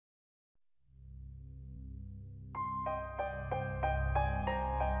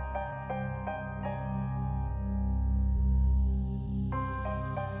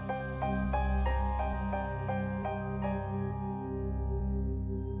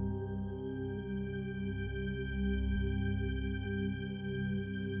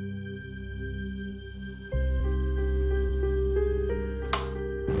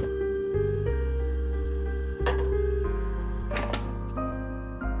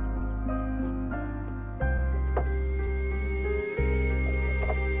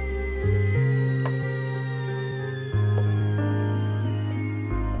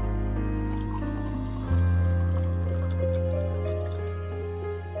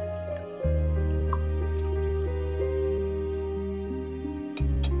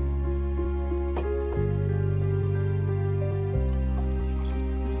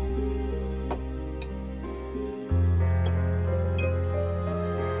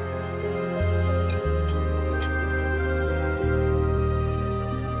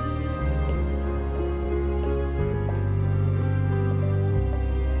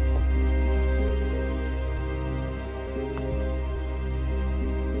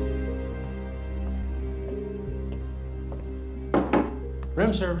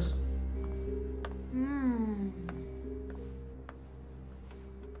Room service.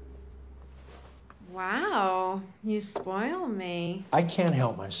 Wow, you spoil me. I can't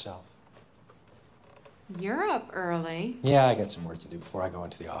help myself. You're up early. Yeah, I got some work to do before I go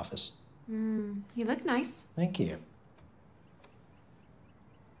into the office. You look nice. Thank you.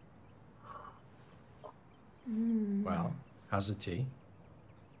 Well, how's the tea?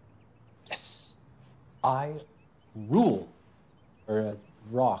 Yes. I rule. Or a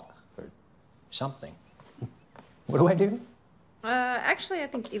rock, or something. What do I do? Actually, I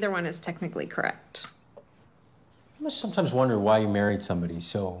think either one is technically correct. I must sometimes wonder why you married somebody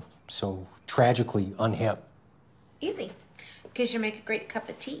so tragically unhip. Easy, because you make a great cup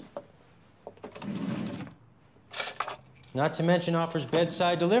of tea. Not to mention offers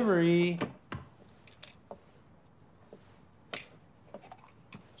bedside delivery.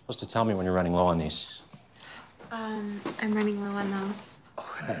 Supposed to tell me when you're running low on these. I'm running low on those.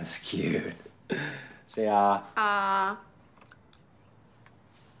 Oh, that's cute. Say,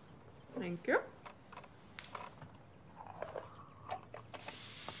 Thank you.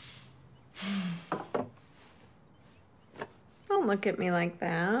 Don't look at me like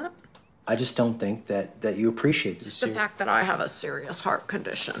that. I just don't think that you appreciate this. The fact that I have a serious heart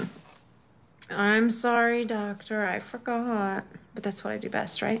condition. I'm sorry, doctor. I forgot. But that's what I do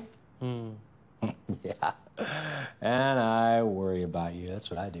best, right? Yeah. And I worry about you. That's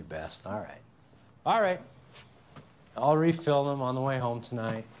what I do best. All right. All right. I'll refill them on the way home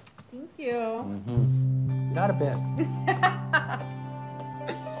tonight. Thank you. Get out of bed.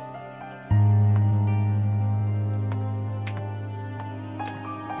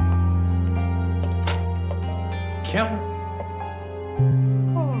 Kim.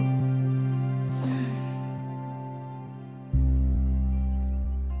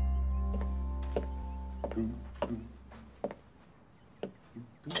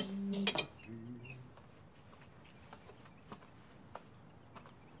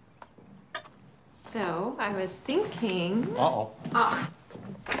 So, I was thinking... Uh-oh.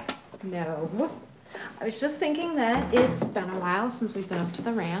 No. I was just thinking that it's been a while since we've been up to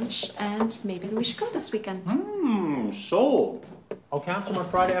the ranch, and maybe we should go this weekend. Sold. I'll cancel my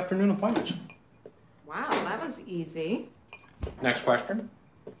Friday afternoon appointments. Wow, that was easy. Next question.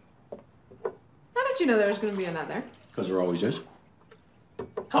 How did you know there was going to be another? Because there always is.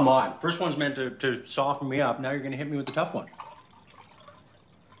 Come on. First one's meant to soften me up. Now you're going to hit me with the tough one.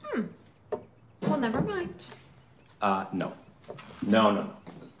 Well, never mind. No. No.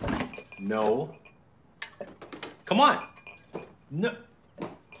 No. Come on. No.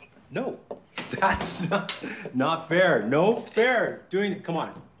 No. That's not fair. No fair. Doing it. Come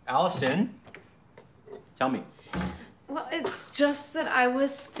on. Allison, tell me. Well, it's just that I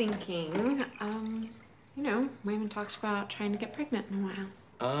was thinking, you know, we haven't talked about trying to get pregnant in a while.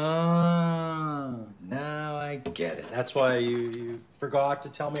 Now I get it. That's why you forgot to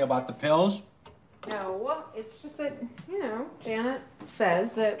tell me about the pills? No, it's just that, you know, Janet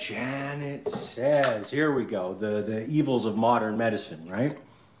says that... Janet says. Here we go. The evils of modern medicine, right?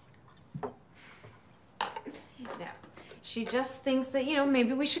 No. She just thinks that, you know,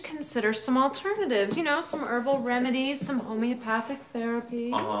 maybe we should consider some alternatives. You know, some herbal remedies, some homeopathic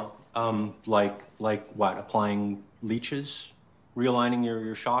therapy. Like what? Applying leeches? Realigning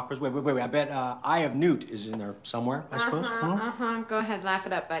your chakras? Wait. I bet Eye of Newt is in there somewhere, I suppose. Go ahead, laugh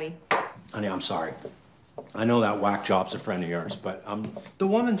it up, buddy. Honey, I'm sorry. I know that whack job's a friend of yours, but the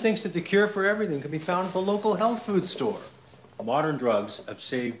woman thinks that the cure for everything can be found at the local health food store. Modern drugs have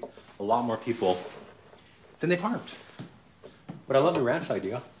saved a lot more people than they've harmed. But I love the ranch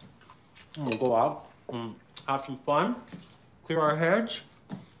idea. We'll go out, have some fun, clear our heads,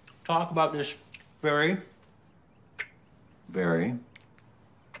 talk about this very, very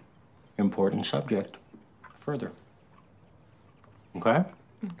important subject further. Okay?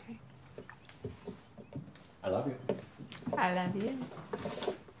 Okay. I love you. I love you.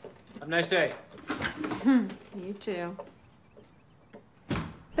 Have a nice day. You too.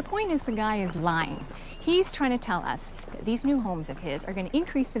 The point is the guy is lying. He's trying to tell us that these new homes of his are going to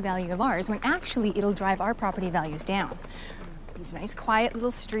increase the value of ours when actually it'll drive our property values down. These nice, quiet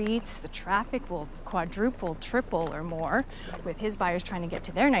little streets, the traffic will quadruple, triple, or more, with his buyers trying to get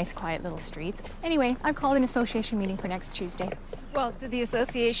to their nice, quiet little streets. Anyway, I've called an association meeting for next Tuesday. Well, did the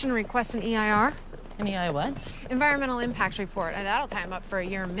association request an EIR? An EI what? Environmental impact report. And that'll tie them up for a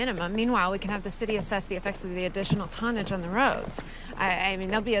year minimum. Meanwhile, we can have the city assess the effects of the additional tonnage on the roads. I mean,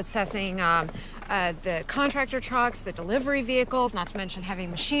 they'll be assessing the contractor trucks, the delivery vehicles, not to mention heavy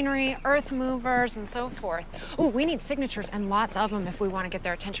machinery, earth movers, and so forth. Oh, we need signatures and lots of them if we want to get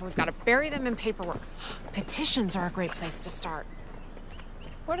their attention. We've got to bury them in paperwork. Petitions are a great place to start.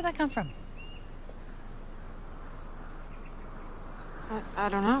 Where did that come from? I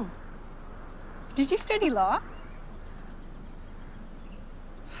don't know. Did you study law?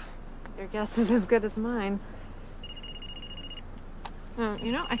 Your guess is as good as mine.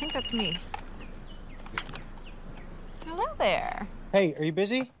 You know, I think that's me. Hello there. Hey, are you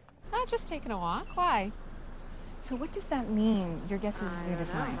busy? Just taking a walk. Why? So what does that mean? Your guess is as good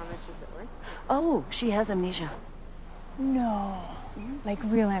as mine. How much is it worth? Oh, she has amnesia. No. Like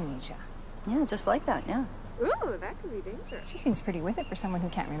real amnesia. Yeah, just like that, yeah. Ooh, that could be dangerous. She seems pretty with it for someone who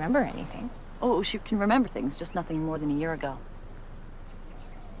can't remember anything. Oh, she can remember things, just nothing more than a year ago.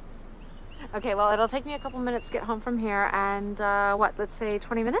 Okay, well, it'll take me a couple minutes to get home from here, and what, let's say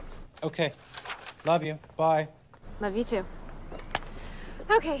 20 minutes? Okay. Love you. Bye. Love you too.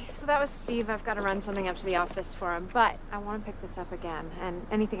 Okay, so that was Steve. I've got to run something up to the office for him, but I want to pick this up again, and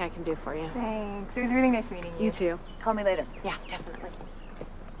anything I can do for you. Thanks. It was really nice meeting you. You too. Call me later. Yeah, definitely.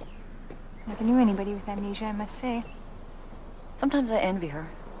 Never knew anybody with amnesia, I must say. Sometimes I envy her,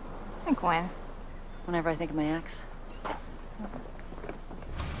 Like when? whenever I think of my ex.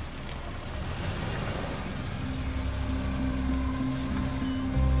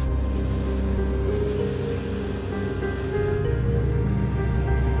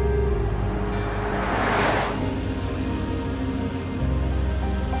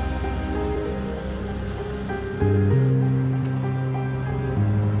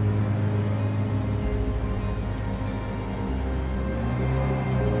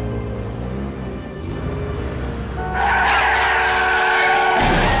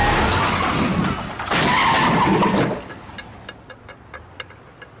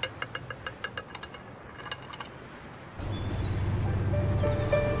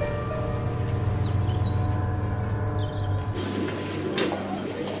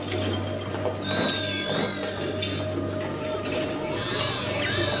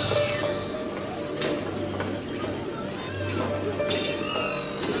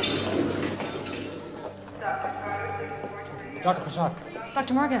 Dr. Prasad,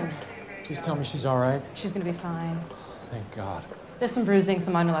 Dr. Morgan, please tell me she's all right. she's gonna be fine. Thank God. There's some bruising,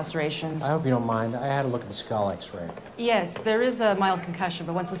 some minor lacerations. I hope you don't mind. I had a look at the skull x-ray. Yes, there is a mild concussion,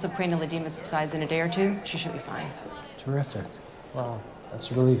 but once the subcranial edema subsides in a day or two, she should be fine. Terrific. Wow, that's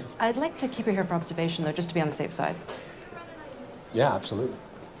a relief. I'd like to keep her here for observation, though, just to be on the safe side. Yeah, absolutely.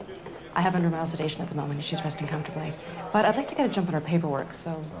 I have under mild sedation at the moment, and she's resting comfortably. But I'd like to get a jump on her paperwork,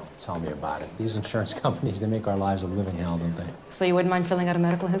 so... Oh, tell me about it. These insurance companies, they make our lives a living hell, don't they? So you wouldn't mind filling out a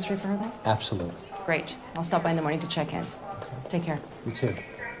medical history for her, then? Absolutely. Great. I'll stop by in the morning to check in. Okay. Take care. You too.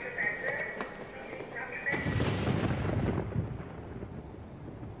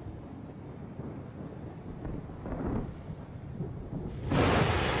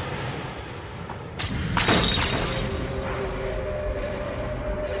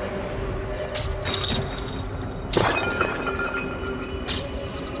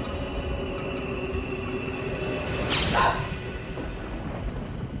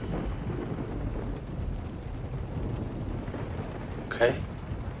 Okay.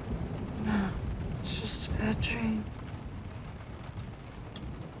 No, it's just a bad dream.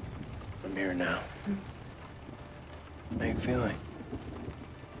 I'm here now. How you feeling?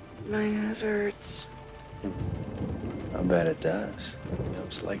 My head hurts. I bet it does. You know,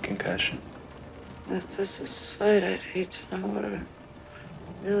 it's like concussion. If this is slight, I'd hate to know what a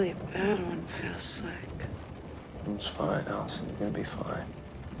really bad one feels like. It's fine, Allison. You're gonna be fine.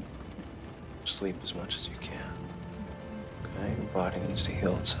 Sleep as much as you can. Okay? Your body needs to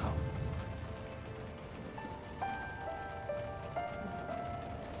heal itself.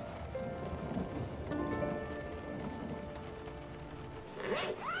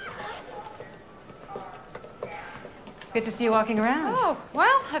 Good to see you walking around. Oh,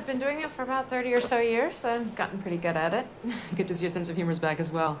 well, I've been doing it for about 30 or so years and gotten pretty good at it. Good to see your sense of humor's back as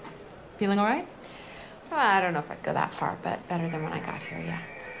well. Feeling all right? Well, I don't know if I'd go that far, but better than when I got here, yeah.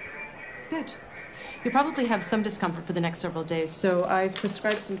 Good. You'll probably have some discomfort for the next several days, so I've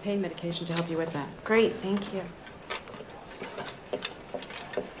prescribed some pain medication to help you with that. Great, thank you.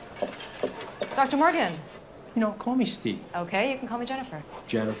 Dr. Morgan. You know, call me Steve. Okay, you can call me Jennifer.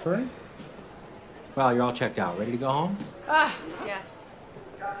 Jennifer? Well, you're all checked out. Ready to go home? Ah, yes.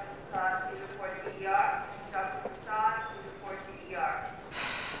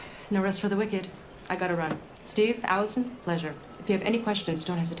 No rest for the wicked. I gotta run. Steve, Allison, pleasure. If you have any questions,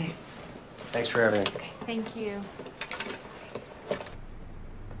 don't hesitate. Thanks for everything. Thank you.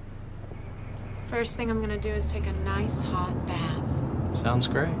 First thing I'm gonna do is take a nice hot bath. Sounds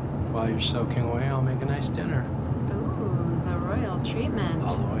great. While you're soaking away, I'll make a nice dinner. Ooh, the royal treatment.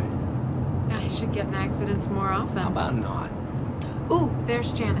 All the way. I should get in accidents more often. How about not? Ooh,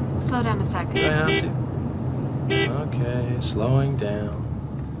 there's Janet. Slow down a sec. Do I have to? Okay, slowing down.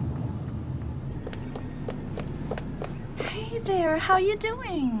 Hey there, how you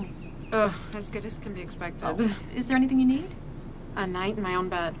doing? Ugh, as good as can be expected. Oh, is there anything you need? A night in my own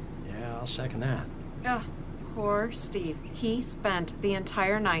bed. Yeah, I'll second that. Ugh, poor Steve. He spent the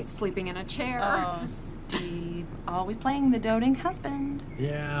entire night sleeping in a chair. Oh, Steve. Always playing the doting husband.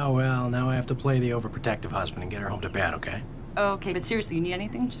 Yeah, well, now I have to play the overprotective husband and get her home to bed, okay? Okay, but seriously, you need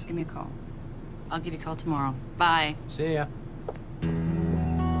anything? Just give me a call. I'll give you a call tomorrow. Bye. See ya.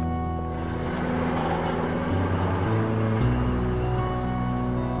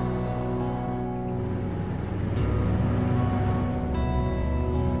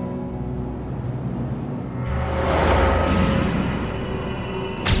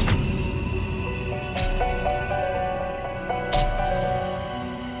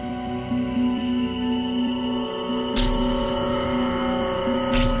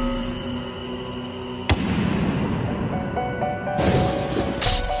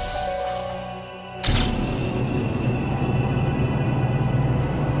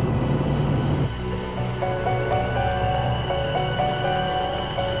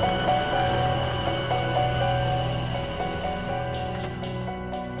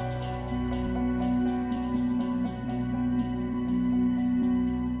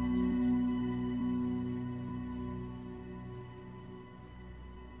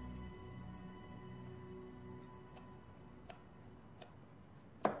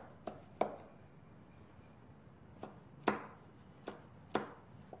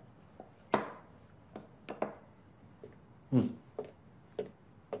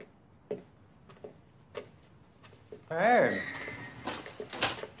 Hey,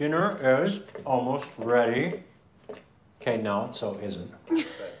 dinner is almost ready. Okay, no, it so isn't.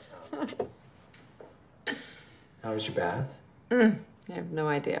 How was your bath? I have no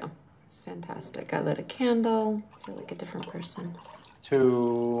idea. It's fantastic. I lit a candle. I feel like a different person.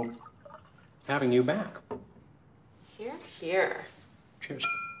 To having you back. Here, here. Cheers.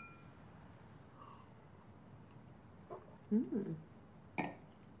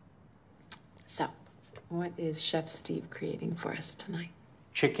 So, what is Chef Steve creating for us tonight?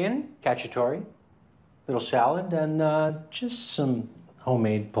 Chicken, cacciatore, little salad, and just some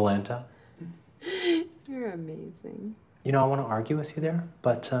homemade polenta. You're amazing. You know, I want to argue with you there,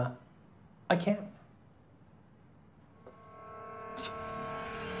 but I can't.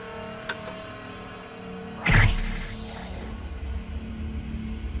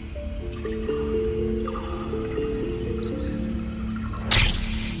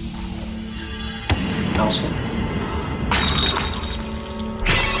 Nelson?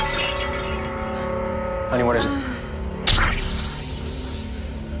 Honey, what is it?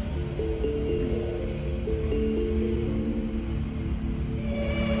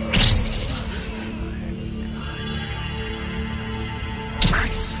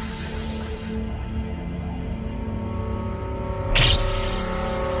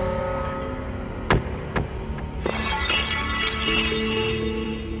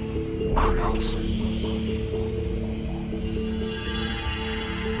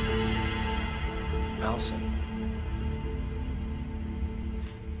 Allison.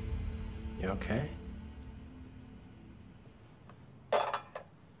 You okay?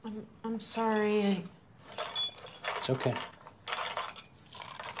 I'm sorry. It's okay.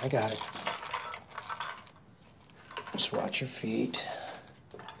 I got it. Just watch your feet.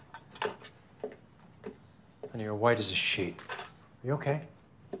 Honey, you're white as a sheet. Are you okay?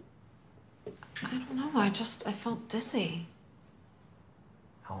 I don't know. I felt dizzy.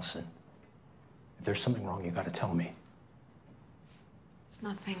 Allison, if there's something wrong, you gotta tell me. It's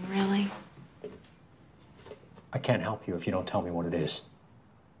nothing really. I can't help you if you don't tell me what it is.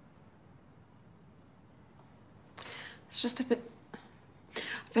 It's just I've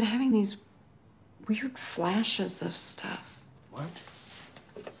been having these weird flashes of stuff. What?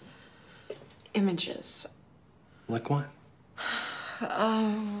 Images. Like what?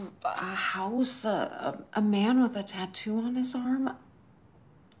 Of a house, a man with a tattoo on his arm.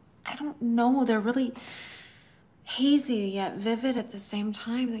 I don't know. They're really hazy yet vivid at the same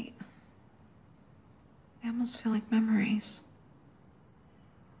time. They almost feel like memories.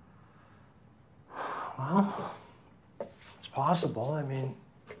 Well, it's possible. I mean,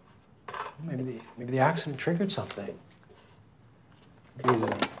 maybe the accident triggered something. Maybe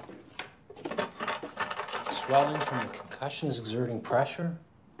the swelling from the concussion is exerting pressure.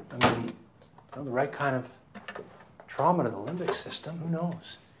 I mean, you know, the right kind of trauma to the limbic system. Who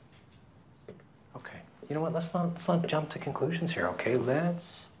knows? Okay. You know what? Let's not jump to conclusions here. Okay.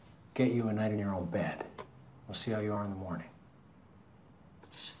 Let's get you a night in your own bed. We'll see how you are in the morning.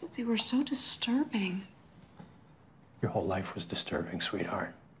 It's just that they were so disturbing. Your whole life was disturbing,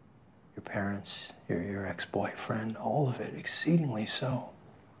 sweetheart. Your parents, your ex-boyfriend, all of it, exceedingly so.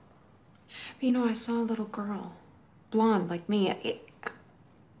 But you know, I saw a little girl, blonde like me.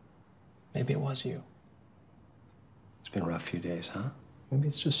 Maybe it was you. It's been a rough few days, huh? Maybe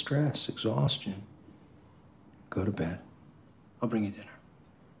it's just stress, exhaustion. Go to bed. I'll bring you dinner.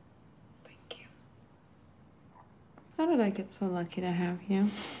 Thank you. How did I get so lucky to have you?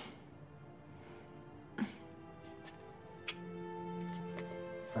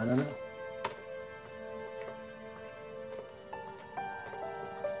 I don't know.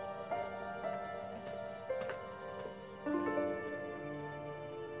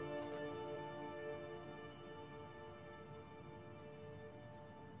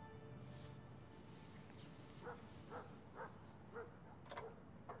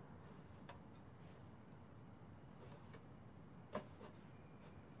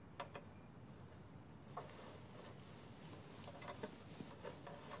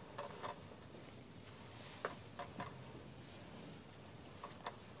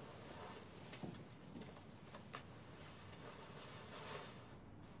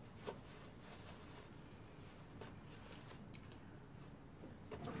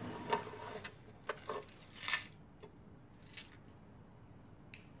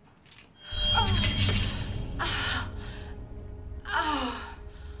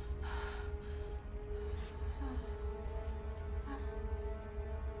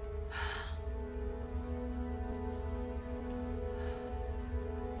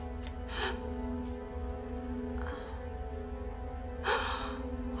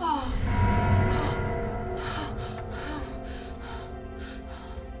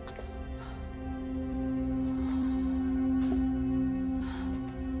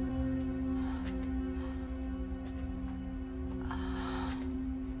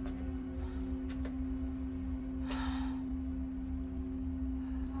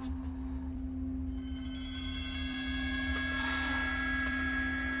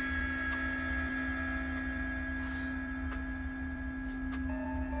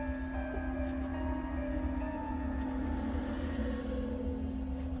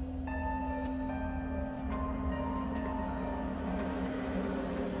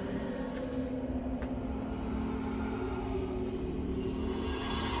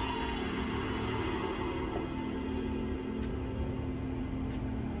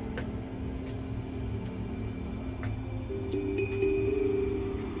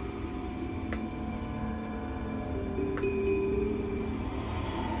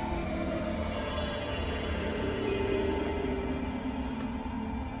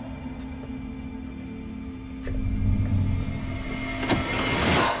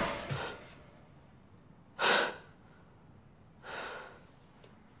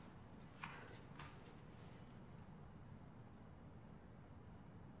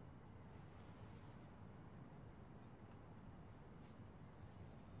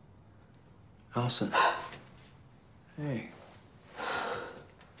 Allison. Hey.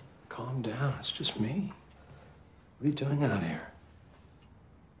 Calm down. It's just me. What are you doing out here?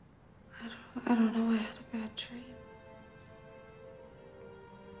 I don't know. I had a bad dream.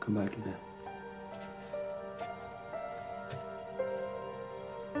 Come back to bed.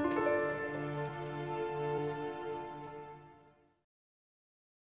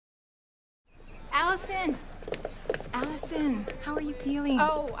 Allison! Allison, how are you feeling?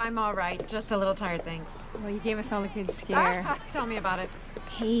 Oh, I'm all right. Just a little tired, thanks. Well, you gave us all a good scare. Tell me about it.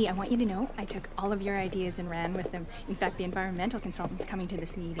 Hey, I want you to know I took all of your ideas and ran with them. In fact, the environmental consultant's coming to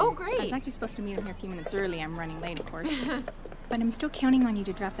this meeting. Oh, great. I was actually supposed to meet him here a few minutes early. I'm running late, of course. But I'm still counting on you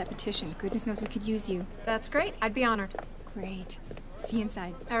to draft that petition. Goodness knows we could use you. That's great. I'd be honored. Great. See you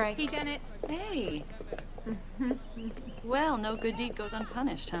inside. All right. Hey, Janet. Hey. Well, no good deed goes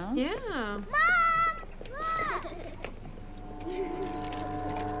unpunished, huh? Yeah. Mom! Look!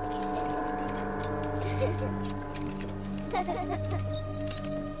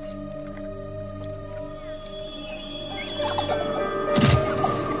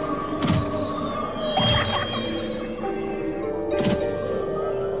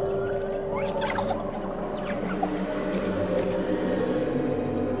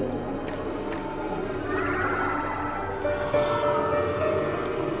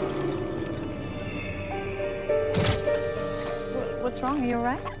 What's wrong? Are you all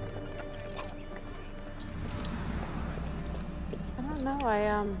right? I don't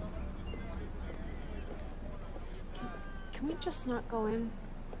know. Can we just not go in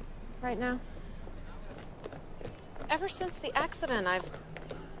right now? Ever since the accident, I've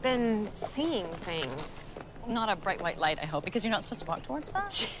been seeing things. Not a bright white light, I hope, because you're not supposed to walk towards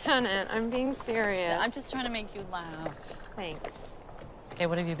that. Janet, I'm being serious. I'm just trying to make you laugh. Thanks. Okay,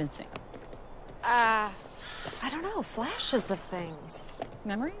 what have you been seeing? I don't know, flashes of things.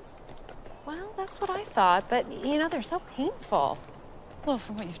 Memories? Well, that's what I thought, but you know, they're so painful. Well,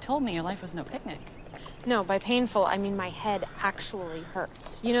 from what you've told me, your life was no picnic. No, by painful, I mean my head actually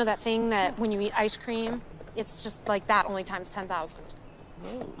hurts. You know that thing that when you eat ice cream, it's just like that, only times 10,000.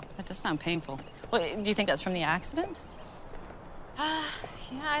 Whoa, that does sound painful. Well, do you think that's from the accident? Yeah,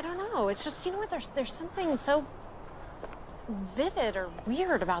 I don't know. It's just, you know what, there's something so vivid or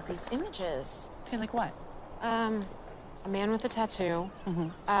weird about these images. Okay, like what? A man with a tattoo,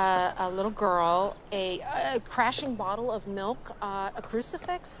 a little girl, a crashing bottle of milk, a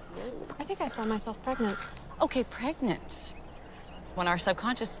crucifix. I think I saw myself pregnant. Okay, pregnant. When our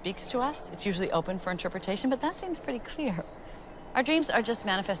subconscious speaks to us, it's usually open for interpretation, but that seems pretty clear. Our dreams are just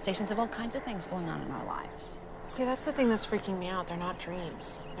manifestations of all kinds of things going on in our lives. See, that's the thing that's freaking me out. They're not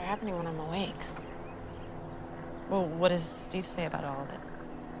dreams. They're happening when I'm awake. Well, what does Steve say about all of it?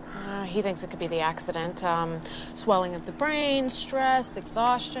 He thinks it could be the accident, swelling of the brain, stress,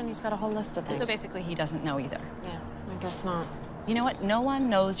 exhaustion. He's got a whole list of things. So basically, he doesn't know either. Yeah, I guess not. You know what? No one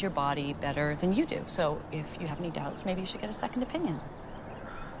knows your body better than you do. So if you have any doubts, maybe you should get a second opinion.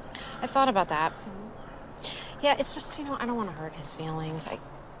 I thought about that. Yeah, it's just, you know, I don't want to hurt his feelings.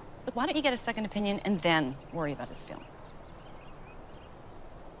 Look, why don't you get a second opinion and then worry about his feelings?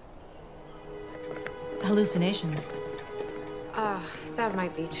 Hallucinations. That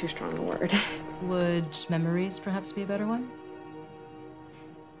might be too strong a word. Would memories perhaps be a better one?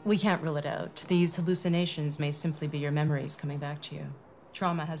 We can't rule it out. These hallucinations may simply be your memories coming back to you.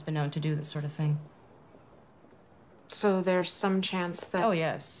 Trauma has been known to do this sort of thing. So there's some chance that... Oh,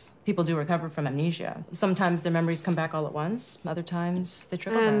 yes. People do recover from amnesia. Sometimes their memories come back all at once. Other times they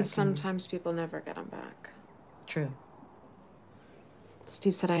trickle back. And sometimes people never get them back. True.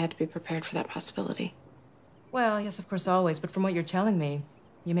 Steve said I had to be prepared for that possibility. Well, yes, of course, always. But from what you're telling me,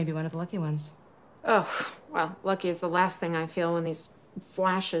 you may be one of the lucky ones. Oh, well, lucky is the last thing I feel when these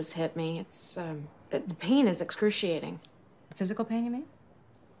flashes hit me. It's, the pain is excruciating. Physical pain, you mean?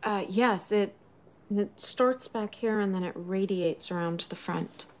 Yes, it starts back here and then it radiates around to the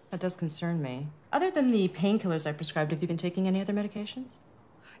front. That does concern me. Other than the painkillers I prescribed, have you been taking any other medications?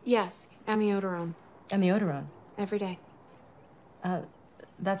 Yes, amiodarone. Amiodarone? Every day.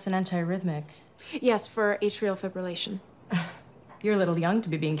 That's an antiarrhythmic. Yes, for atrial fibrillation. You're a little young to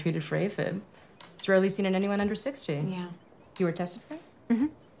be being treated for AFib. It's rarely seen in anyone under 60. Yeah. You were tested for it?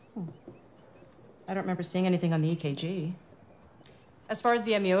 Mm-hmm. I don't remember seeing anything on the EKG. As far as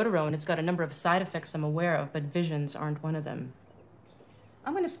the amiodarone, it's got a number of side effects I'm aware of, but visions aren't one of them.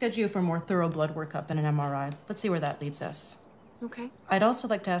 I'm going to schedule you for a more thorough blood workup and an MRI. Let's see where that leads us. Okay. I'd also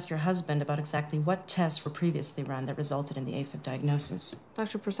like to ask your husband about exactly what tests were previously run that resulted in the AFib diagnosis.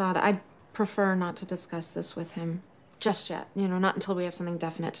 Dr. Prasad, I'd prefer not to discuss this with him just yet. You know, not until we have something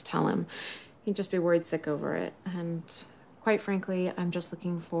definite to tell him. He'd just be worried sick over it. And quite frankly, I'm just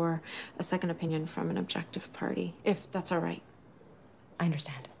looking for a second opinion from an objective party, if that's all right. I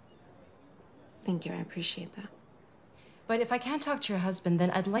understand. Thank you, I appreciate that. But if I can't talk to your husband,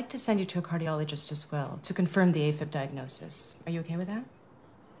 then I'd like to send you to a cardiologist as well to confirm the AFib diagnosis. Are you okay with that?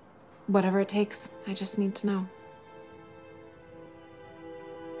 Whatever it takes, I just need to know.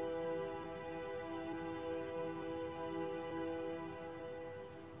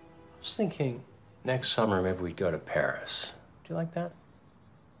 I was thinking next summer maybe we'd go to Paris. Do you like that?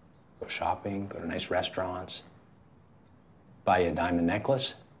 Go shopping, go to nice restaurants, buy you a diamond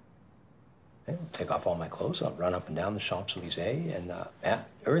necklace. Hey, I'll take off all my clothes. I'll run up and down the Champs-Elysees and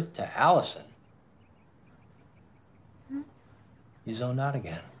Earth to Allison. You zoned out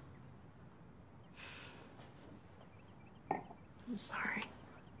again. I'm sorry.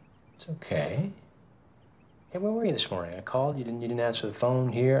 It's okay. Hey, where were you this morning? I called, you didn't answer the phone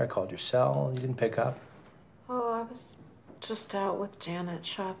here. I called your cell, you didn't pick up. Oh, I was just out with Janet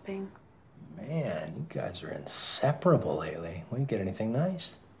shopping. Man, you guys are inseparable lately. Will you get anything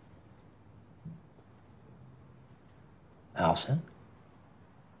nice? Allison?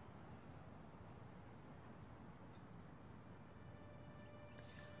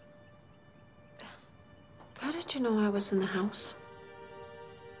 How did you know I was in the house?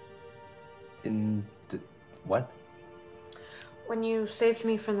 In the... what? When you saved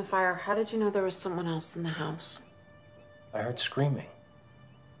me from the fire, how did you know there was someone else in the house? I heard screaming.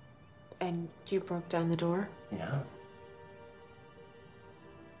 And you broke down the door? Yeah.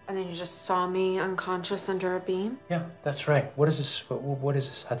 And then you just saw me unconscious under a beam? Yeah, that's right. What is this? What is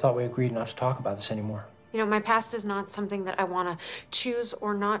this? I thought we agreed not to talk about this anymore. You know, my past is not something that I want to choose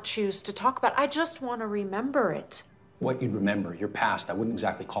or not choose to talk about. I just want to remember it. What you'd remember, your past, I wouldn't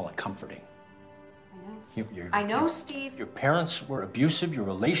exactly call it comforting. I know, Steve. Your parents were abusive, your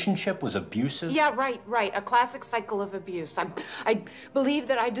relationship was abusive. Yeah, right. A classic cycle of abuse. I believe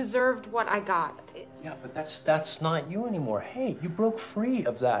that I deserved what I got. Yeah, but that's not you anymore. Hey, you broke free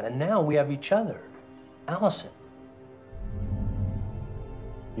of that, and now we have each other. Allison.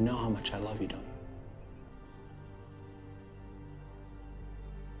 You know how much I love you, don't you?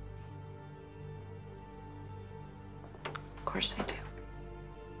 Of course I do.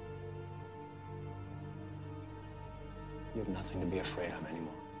 You have nothing to be afraid of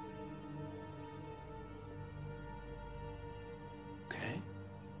anymore. Okay?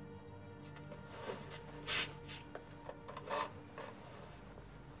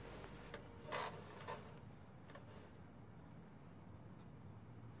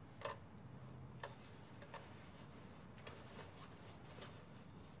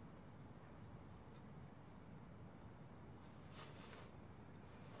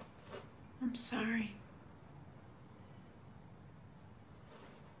 I'm sorry.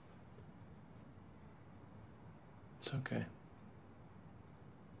 It's okay.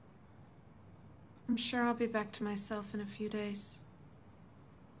 I'm sure I'll be back to myself in a few days.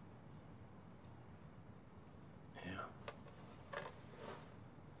 Yeah.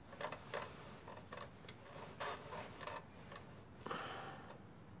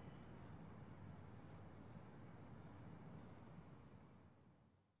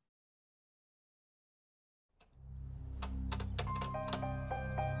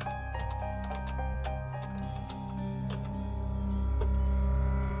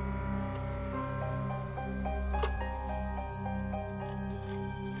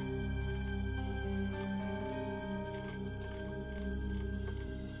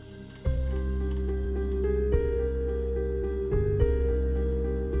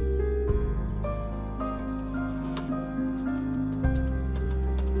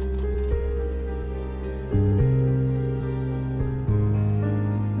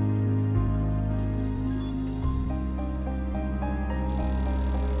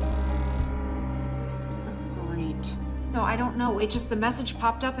 No, I don't know. It just, the message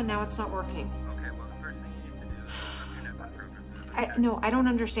popped up and now it's not working. Okay, well, the first thing you need to do is look up your network preferences. No, I don't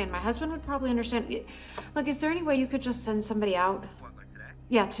understand. My husband would probably understand. Look, is there any way you could just send somebody out? What, like today?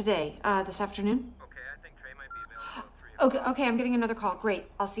 Yeah, today, this afternoon. Okay, I think Trey might be available at 3 o'clock. Okay, I'm getting another call. Great.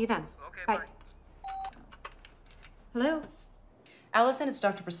 I'll see you then. Okay, Bye. bye. Hello? Allison, it's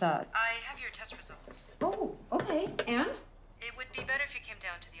Dr. Prasad. I have your test results. Oh, okay. And? It would be better if you came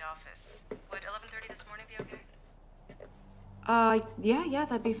down to the office. Would 11:30 this morning be okay? Yeah,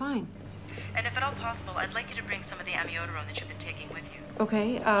 that'd be fine. And if at all possible, I'd like you to bring some of the amiodarone that you've been taking with you.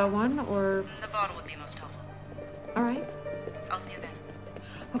 Okay, one or... The bottle would be most helpful. All right. I'll see you then.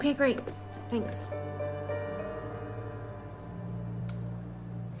 Okay, great. Thanks.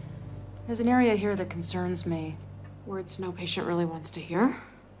 There's an area here that concerns me. Words no patient really wants to hear.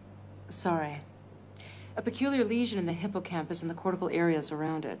 Sorry. A peculiar lesion in the hippocampus and the cortical areas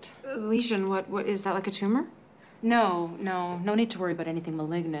around it. Lesion, what is that, like a tumor? No need to worry about anything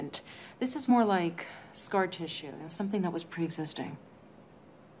malignant. This is more like scar tissue, something that was pre-existing.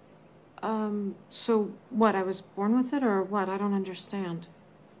 So what, I was born with it or what? I don't understand.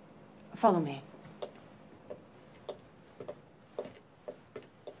 Follow me.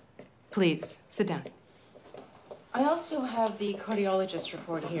 Please, sit down. I also have the cardiologist's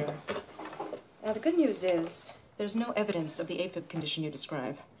report here. Now, the good news is there's no evidence of the AFib condition you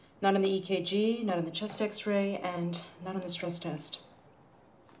describe. Not on the EKG, not on the chest x-ray, and not on the stress test.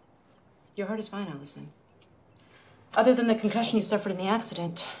 Your heart is fine, Allison. Other than the concussion you suffered in the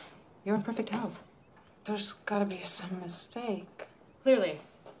accident, you're in perfect health. There's gotta be some mistake. Clearly.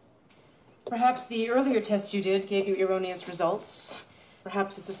 Perhaps the earlier test you did gave you erroneous results.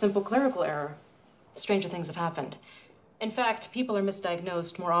 Perhaps it's a simple clerical error. Stranger things have happened. In fact, people are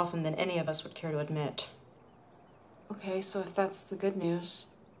misdiagnosed more often than any of us would care to admit. Okay, so if that's the good news...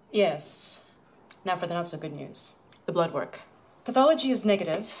 Yes. Now for the not-so-good news. The blood work. Pathology is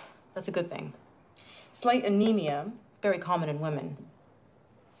negative. That's a good thing. Slight anemia, very common in women.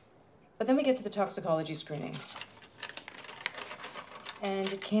 But then we get to the toxicology screening. And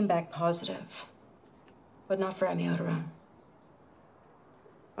it came back positive. But not for amiodarone.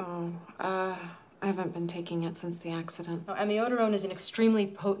 Oh, I haven't been taking it since the accident. Now, amiodarone is an extremely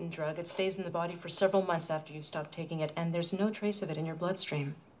potent drug. It stays in the body for several months after you stop taking it, and there's no trace of it in your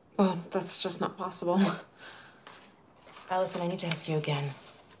bloodstream. Well, that's just not possible. Allison, I need to ask you again.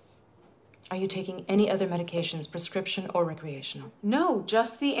 Are you taking any other medications, prescription or recreational? No,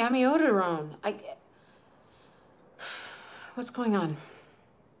 just the amiodarone. What's going on?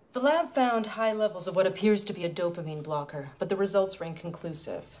 The lab found high levels of what appears to be a dopamine blocker, but the results were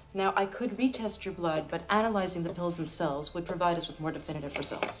inconclusive. Now, I could retest your blood, but analyzing the pills themselves would provide us with more definitive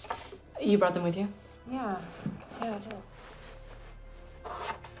results. You brought them with you? Yeah, I did.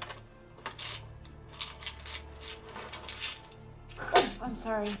 Oh, I'm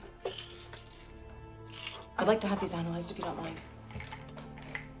sorry. I'd like to have these analyzed if you don't mind.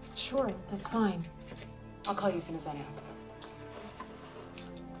 Sure, that's fine. I'll call you as soon as I know.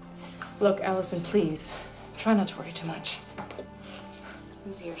 Look, Allison, please, try not to worry too much.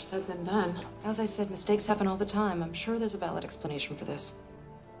 Easier said than done. As I said, mistakes happen all the time. I'm sure there's a valid explanation for this.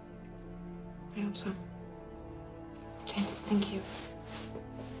 I hope so. Okay, thank you.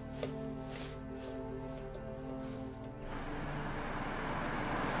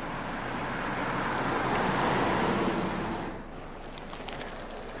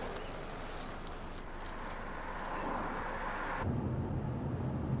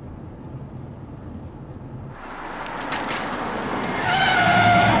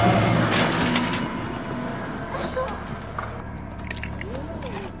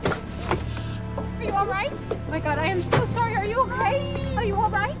 Are you all right? Oh my God, I am so sorry. Are you okay? Are you all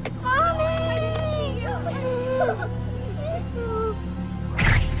right?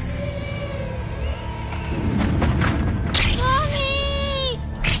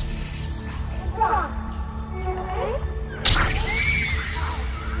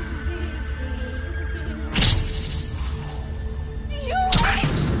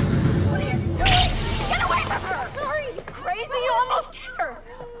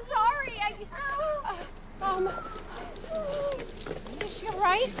 Is she all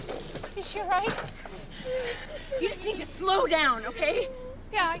right? Is she all right? You just need to slow down, okay?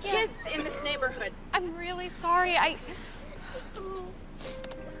 Yeah, There's kids in this neighborhood. I'm really sorry. I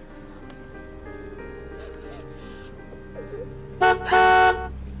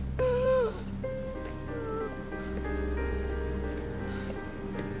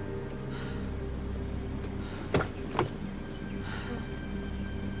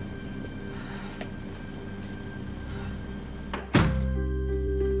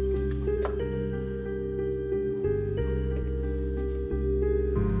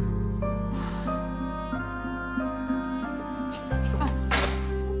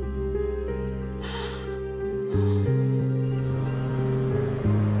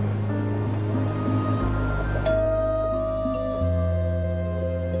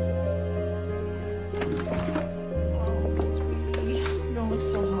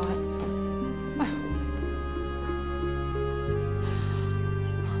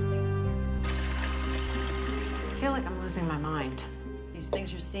feel like I'm losing my mind. These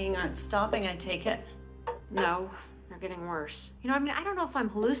things you're seeing aren't stopping, I take it. No, they're getting worse. You know, I mean, I don't know if I'm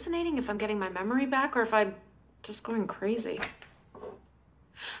hallucinating, if I'm getting my memory back, or if I'm just going crazy. I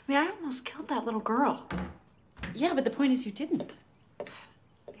mean, I almost killed that little girl. Yeah, but the point is you didn't.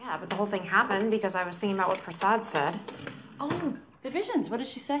 Yeah, but the whole thing happened because I was thinking about what Prasad said. Oh, the visions. What did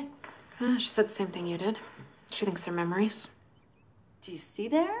she say? She said the same thing you did. She thinks they're memories. Do you see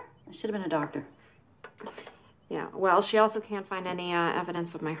there? I should have been a doctor. Yeah, well, she also can't find any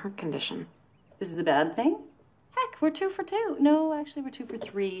evidence of my heart condition. This is a bad thing? Heck, we're 2 for 2. No, actually, we're 2 for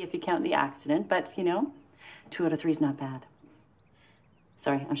 3 if you count the accident. But, you know, 2 out of 3 is not bad.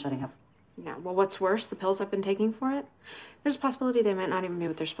 Sorry, I'm shutting up. Yeah, well, what's worse, the pills I've been taking for it, there's a possibility they might not even be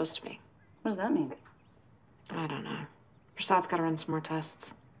what they're supposed to be. What does that mean? I don't know. Prasad's got to run some more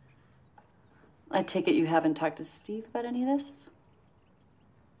tests. I take it you haven't talked to Steve about any of this?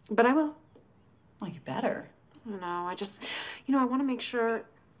 But I will. Well, you better. I don't know. I just, you know, I want to make sure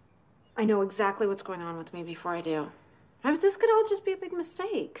I know exactly what's going on with me before I do. This could all just be a big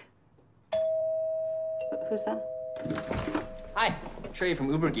mistake. Who's that? Hi, Trey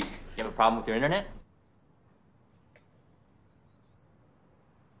from Uber Geek. You have a problem with your internet?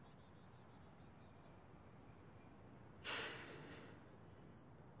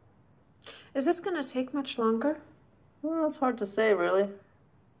 Is this going to take much longer? Well, it's hard to say, really.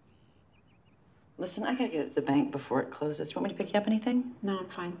 Listen, I gotta get to the bank before it closes. Do you want me to pick you up anything? No, I'm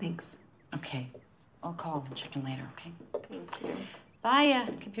fine, thanks. Okay. I'll call and check in later, okay? Thank you. Bye,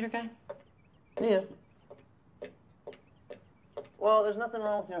 computer guy. Yeah. Well, there's nothing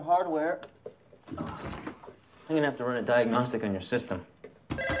wrong with your hardware. I'm gonna have to run a diagnostic on your system.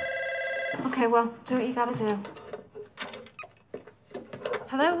 Okay, well, do what you gotta do.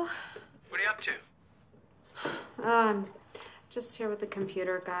 Hello? What are you up to? Just here with the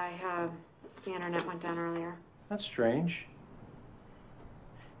computer guy. The internet went down earlier. That's strange.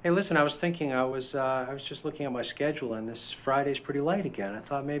 Hey, listen, I was thinking, I was just looking at my schedule, and this Friday's pretty light again. I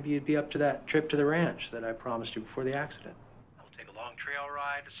thought maybe you'd be up to that trip to the ranch that I promised you before the accident. trail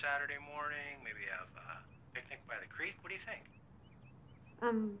ride a Saturday morning, maybe have a picnic by the creek. What do you think?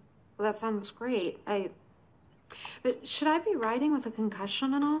 Well, that sounds great. But should I be riding with a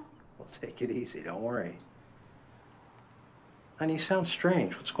concussion and all? Well, take it easy. Don't worry. Honey, you sound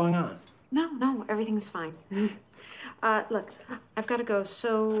strange. What's going on? No, everything's fine. Look, I've got to go.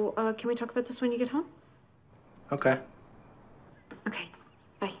 So, can we talk about this when you get home? Okay. Okay,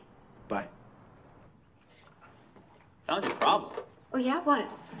 bye. Bye. Found your problem. Oh, yeah? What?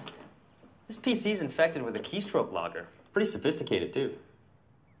 This PC's infected with a keystroke logger. Pretty sophisticated, too.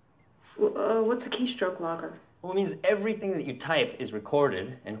 What's a keystroke logger? Well, it means everything that you type is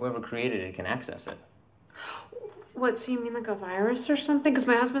recorded, and whoever created it can access it. What, so you mean like a virus or something? Because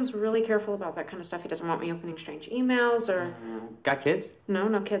my husband's really careful about that kind of stuff. He doesn't want me opening strange emails or... Got kids?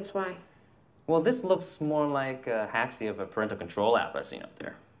 No kids. Why? Well, this looks more like a haxi of a parental control app I've seen up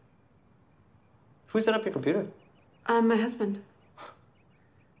there. Who set up your computer? My husband.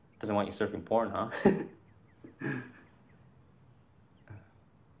 Doesn't want you surfing porn, huh?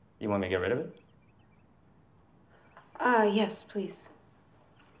 You want me to get rid of it? Yes, please.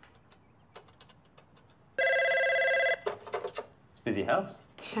 It's a busy house.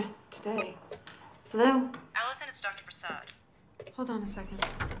 Yeah, today. Hello? Allison, it's Dr. Prasad. Hold on a second.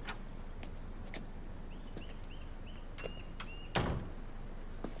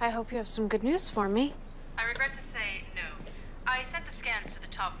 I hope you have some good news for me. I regret to say no. I sent the scans to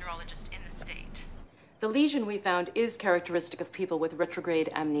the top neurologist in the state. The lesion we found is characteristic of people with retrograde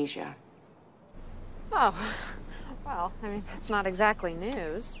amnesia. Oh, well, I mean, that's not exactly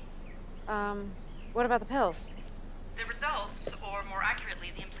news. What about the pills? The results, or more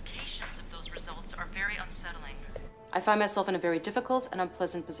accurately, the implications of those results, are very unsettling. I find myself in a very difficult and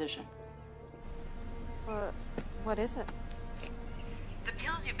unpleasant position. What is it? The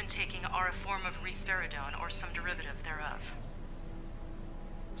pills you've been taking are a form of risperidone, or some derivative thereof.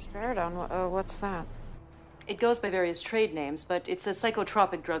 Risperidone? What's that? It goes by various trade names, but it's a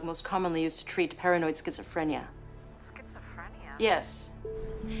psychotropic drug most commonly used to treat paranoid schizophrenia. Schizophrenia? Yes.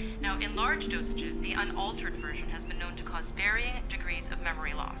 Now, in large dosages, the unaltered version has been known to cause varying degrees of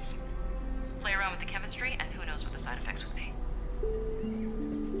memory loss. Play around with the chemistry, and who knows what the side effects would be.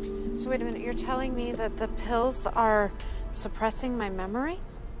 So wait a minute, you're telling me that the pills are suppressing my memory?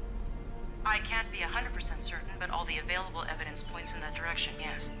 I can't be 100% certain, but all the available evidence points in that direction,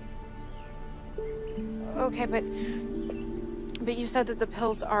 yes. Okay, but you said that the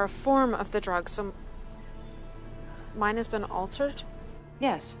pills are a form of the drug, so mine has been altered?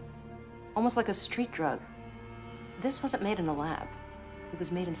 Yes. Almost like a street drug. This wasn't made in a lab. It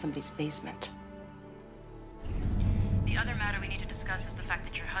was made in somebody's basement. The other matter we need to discuss is the fact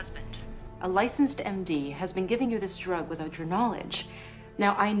that your husband... A licensed MD has been giving you this drug without your knowledge.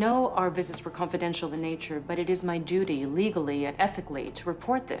 Now, I know our visits were confidential in nature, but it is my duty, legally and ethically, to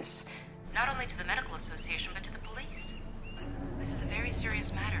report this. Not only to the medical association, but to the police. This is a very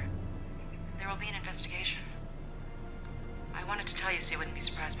serious matter. There will be an investigation. I wanted to tell you so you wouldn't be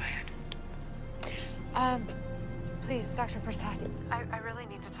surprised by it. Please, Dr. Prasad, I really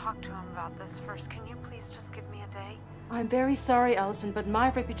need to talk to him about this first. Can you please just give me a day? I'm very sorry, Allison, but my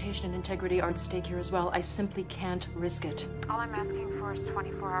reputation and integrity are at stake here as well. I simply can't risk it. All I'm asking for is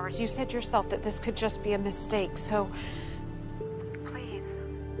 24 hours. You said yourself that this could just be a mistake, so please.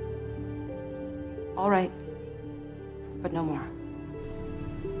 All right, but no more.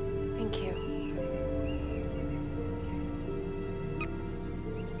 Thank you.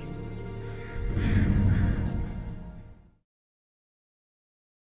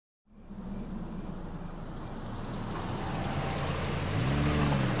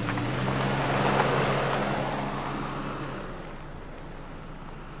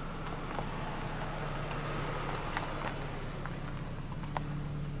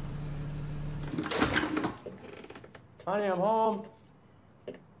 Honey, I'm home.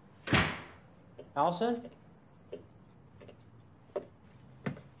 Allison?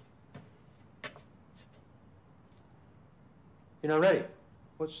 You're not ready.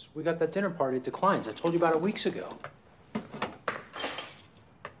 We got that dinner party at Declines. I told you about it weeks ago.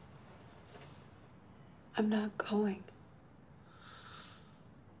 I'm not going.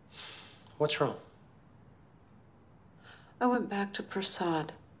 What's wrong? I went back to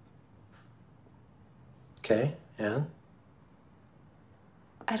Prasad. Okay, and?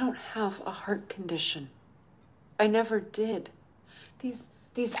 I don't have a heart condition. I never did. These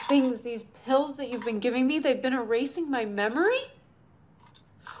things, these pills that you've been giving me, they've been erasing my memory?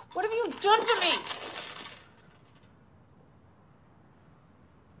 What have you done to me?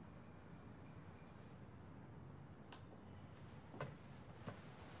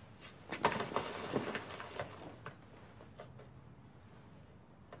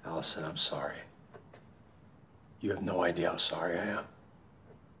 Allison, I'm sorry. You have no idea how sorry I am.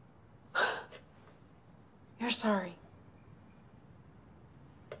 You're sorry.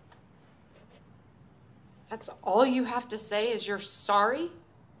 That's all you have to say is you're sorry?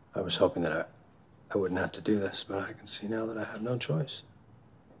 I was hoping that I wouldn't have to do this, but I can see now that I have no choice.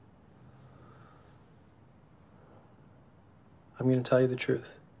 I'm going to tell you the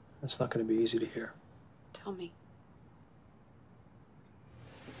truth. It's not going to be easy to hear. Tell me.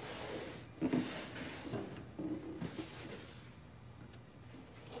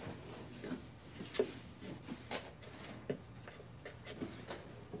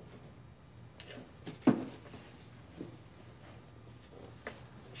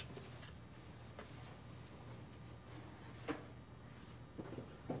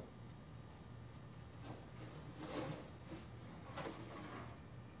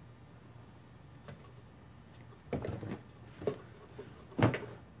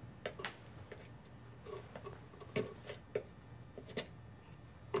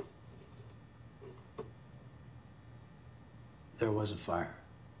 There was a fire.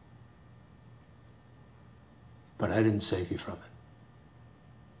 But I didn't save you from it.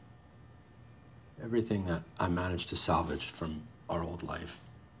 Everything that I managed to salvage from our old life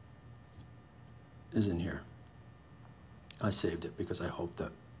is in here. I saved it because I hoped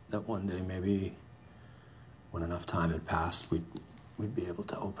that one day, maybe when enough time had passed, we'd be able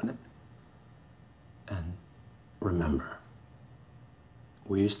to open it and remember.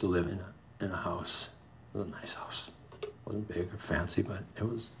 We used to live in a house. It was a nice house. It wasn't big or fancy, but it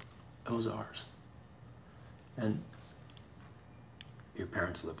was ours. And your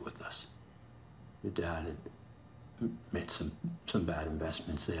parents lived with us. Your dad had made some bad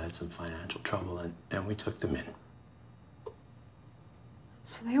investments. They had some financial trouble, and we took them in.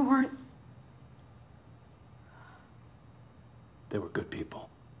 So they weren't... They were good people.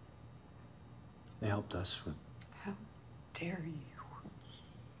 They helped us with... How dare you?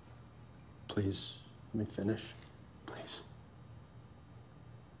 Please, let me finish. Please.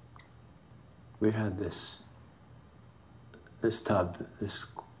 We had this tub, this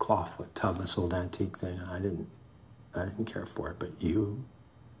clawfoot tub, this old antique thing, and I didn't care for it, but you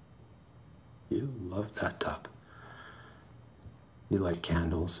loved that tub. You light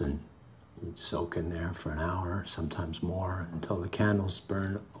candles and you'd soak in there for an hour, sometimes more, until the candles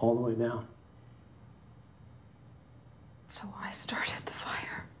burned all the way down. So I started the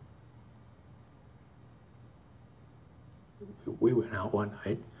fire. We went out one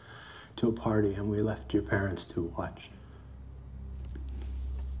night to a party and we left your parents to watch.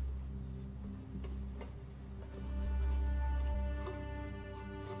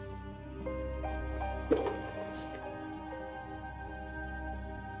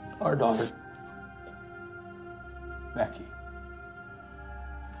 Our daughter, Becky.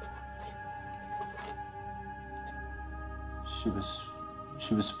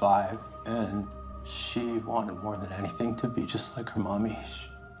 She was 5, and she wanted more than anything to be just like her mommy.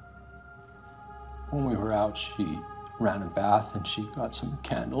 When we were out, she ran a bath and she got some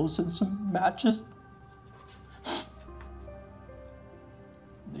candles and some matches.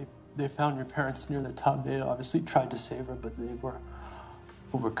 They found your parents near the tub. They obviously tried to save her, but they were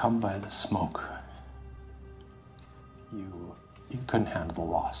overcome by the smoke. You couldn't handle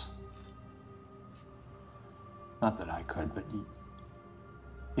the loss. Not that I could, but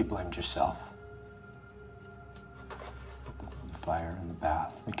you blamed yourself. The fire and the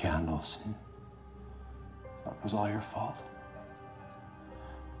bath, the candles. And thought it was all your fault.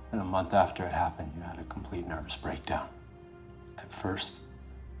 And a month after it happened, you had a complete nervous breakdown. At first,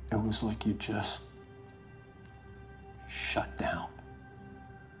 it was like you just shut down.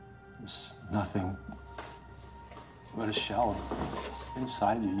 There was nothing but a shell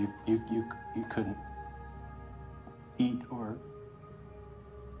inside you. You couldn't eat or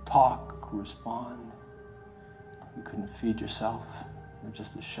talk, respond. You couldn't feed yourself. You were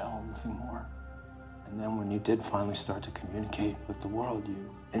just a shell, nothing more. And then when you did finally start to communicate with the world,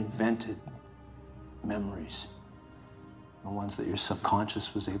 you invented memories, the ones that your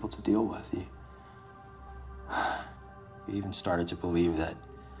subconscious was able to deal with. You even started to believe that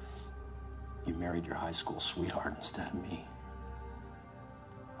you married your high school sweetheart instead of me.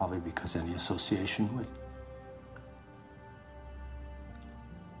 Probably because any association with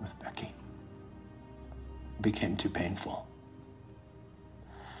Becky became too painful.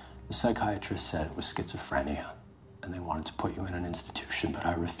 The psychiatrist said it was schizophrenia, and they wanted to put you in an institution, but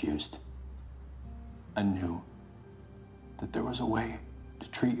I refused. I knew that there was a way to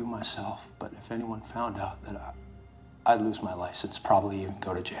treat you myself, but if anyone found out, that I'd lose my license, probably even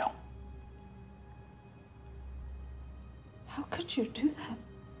go to jail. How could you do that?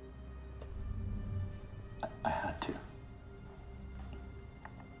 I had to.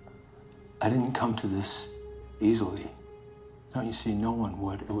 I didn't come to this easily. Don't you see, no one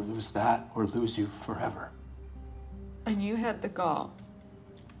would. It was that or lose you forever. And you had the gall.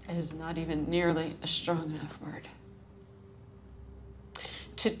 It is not even nearly a strong enough word.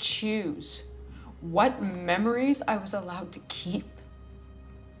 To choose what memories I was allowed to keep.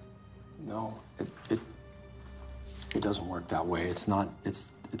 No, it doesn't work that way. It's not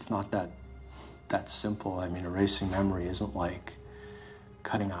that simple. I mean, erasing memory isn't like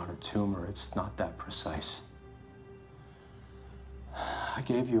cutting out a tumor. It's not that precise. I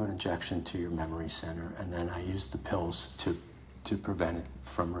gave you an injection to your memory center, and then I used the pills to prevent it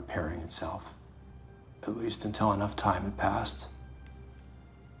from repairing itself, at least until enough time had passed.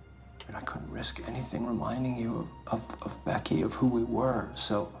 And I couldn't risk anything reminding you of Becky, of who we were,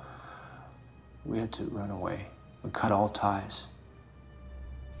 so we had to run away. We cut all ties.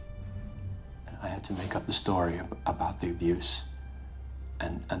 And I had to make up the story about the abuse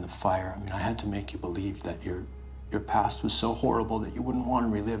and the fire. I mean, I had to make you believe that your past was so horrible that you wouldn't want to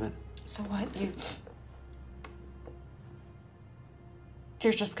relive it. So what,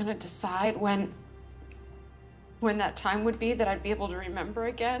 you're just gonna decide when that time would be that I'd be able to remember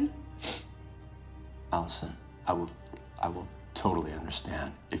again? Allison, I will totally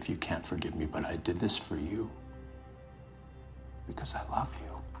understand if you can't forgive me, but I did this for you because I love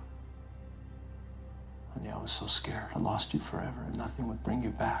you. Honey, I was so scared. I lost you forever and nothing would bring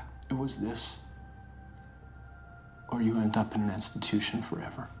you back. It was this, or you end up in an institution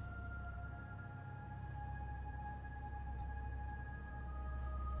forever.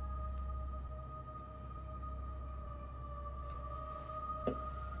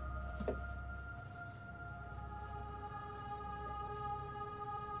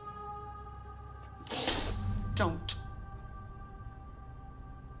 Don't.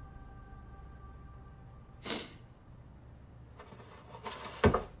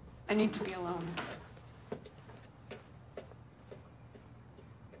 I need to be alone.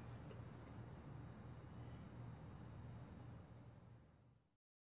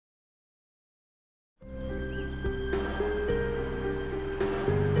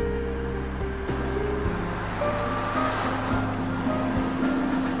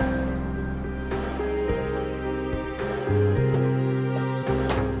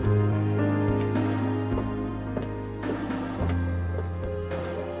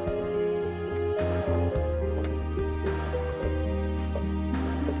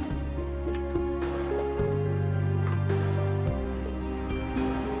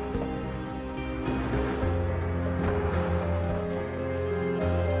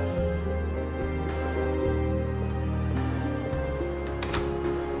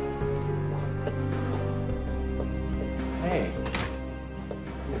 Hey,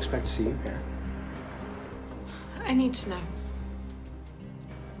 didn't expect to see you here. I need to know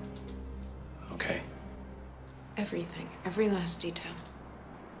Okay, everything, every last detail.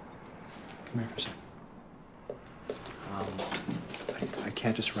 come here for a second. I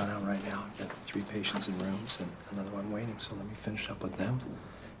can't just run out right now. I've got 3 patients in rooms and another one waiting, so let me finish up with them.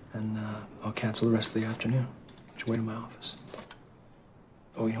 And I'll cancel the rest of the afternoon. Just wait in my office.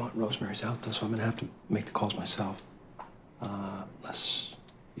 Oh, you know what? Rosemary's out, though, so I'm gonna have to make the calls myself. Les,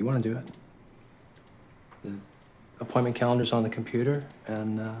 you wanna do it? The appointment calendar's on the computer,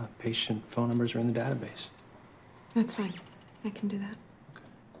 and patient phone numbers are in the database. That's fine. I can do that.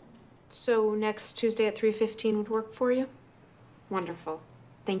 So next Tuesday at 3:15 would work for you? Wonderful.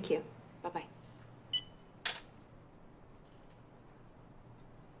 Thank you. Bye-bye.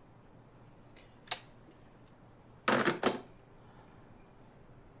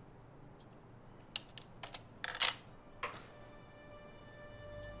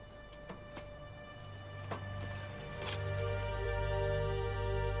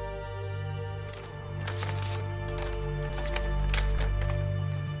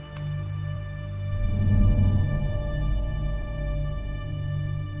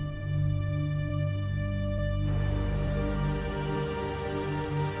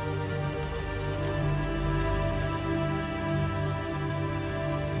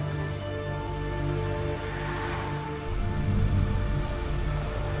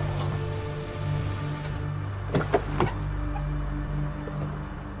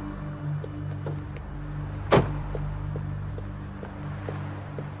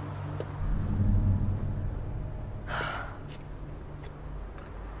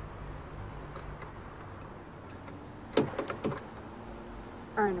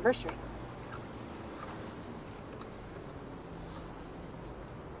 Our anniversary.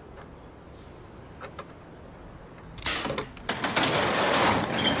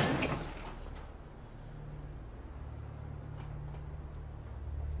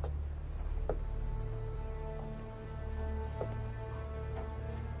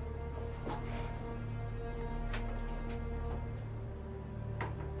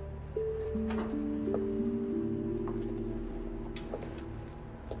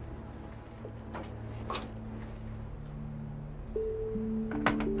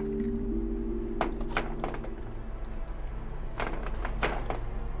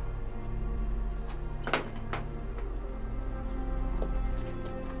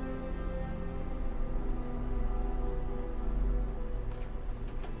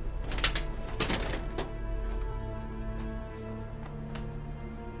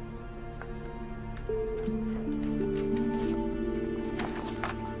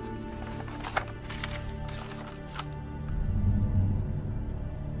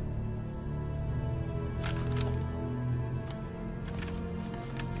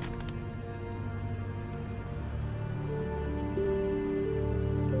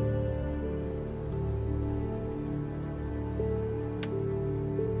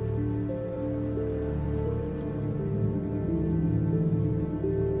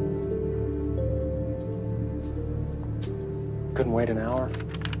 Couldn't wait an hour.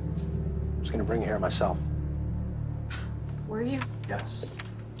 I was gonna bring you here myself. Were you? Yes.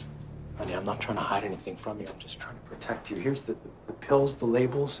 Honey, I'm not trying to hide anything from you. I'm just trying to protect you. Here's the pills, the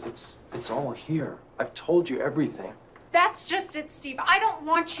labels. It's all here. I've told you everything. That's just it, Steve. I don't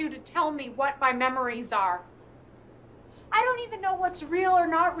want you to tell me what my memories are. I don't even know what's real or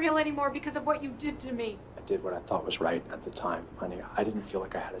not real anymore because of what you did to me. I did what I thought was right at the time, honey. I didn't feel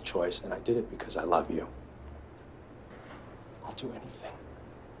like I had a choice, and I did it because I love you. I'll do anything.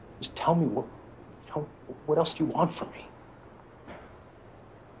 Just tell me what else do you want from me?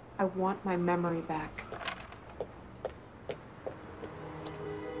 I want my memory back.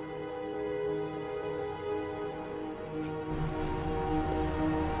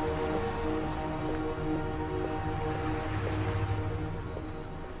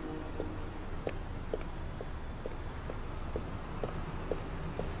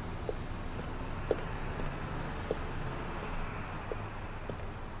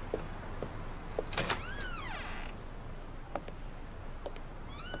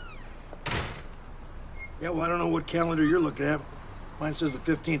 Yeah, well, I don't know what calendar you're looking at. Mine says the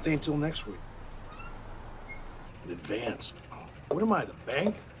 15th ain't till next week. In advance. What am I, the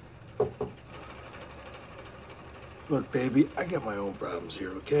bank? Look, baby, I got my own problems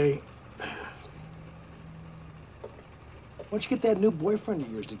here, okay? Why don't you get that new boyfriend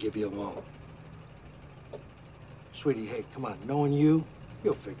of yours to give you a loan? Sweetie, hey, come on, knowing you,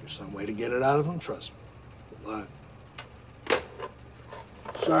 you'll figure some way to get it out of him, trust me. Good luck.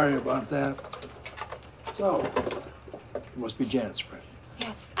 Sorry about that. So, you must be Janet's friend.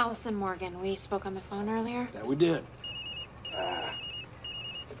 Yes, Allison Morgan. We spoke on the phone earlier. That we did.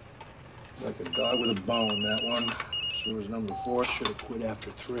 Like a dog with a bone, that one. She was number 4, should have quit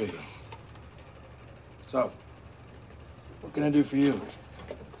after 3. So, what can I do for you?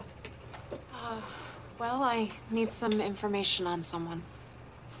 Well, I need some information on someone.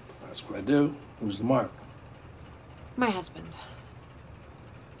 That's what I do. Who's the mark? My husband.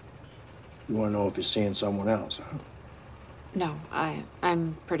 You want to know if you're seeing someone else, huh? No,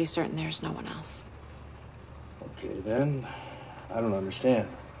 I'm pretty certain there's no one else. Okay, then. I don't understand.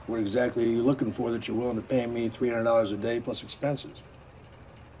 What exactly are you looking for that you're willing to pay me $300 a day plus expenses?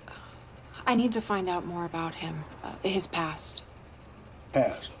 I need to find out more about him, his past.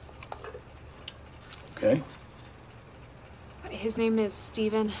 Past? Okay. His name is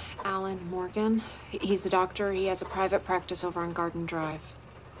Stephen Allen Morgan. He's a doctor. He has a private practice over on Garden Drive.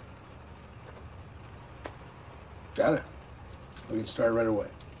 Got it. We'll get started right away.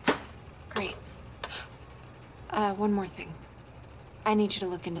 Great. One more thing. I need you to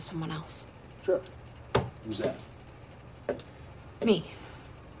look into someone else. Sure. Who's that? Me.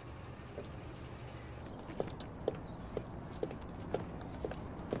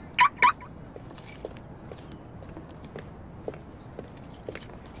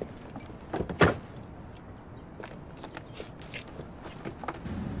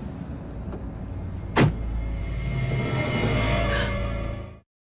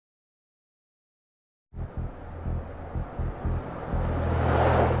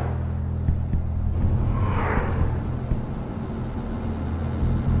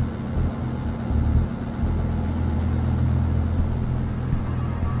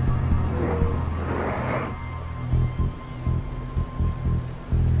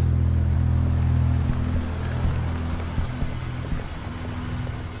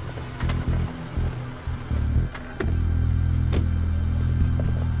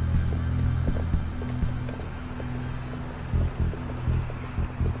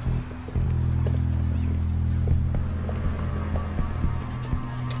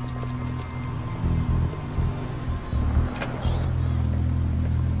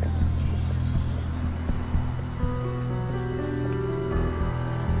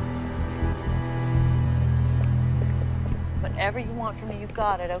 Whatever you want from me, you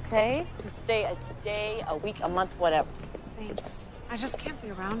got it, okay? You can stay a day, a week, a month, whatever. Thanks. I just can't be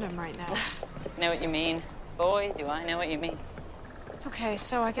around him right now. Know what you mean. Boy, do I know what you mean. Okay,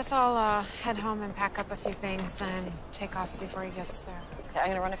 so I guess I'll head home and pack up a few things and take off before he gets there. Okay, I'm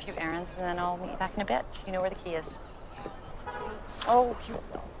gonna run a few errands and then I'll meet you back in a bit. You know where the key is. Oh, you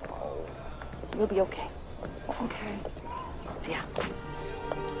know. You'll be okay. Okay. See ya.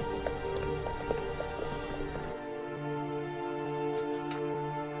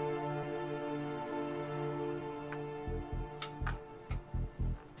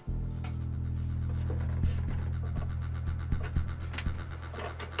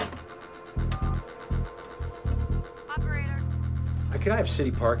 Could I have city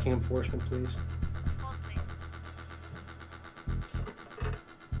parking enforcement, please? Parking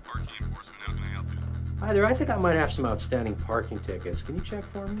enforcement, how can I help you? Hi there, I think I might have some outstanding parking tickets. Can you check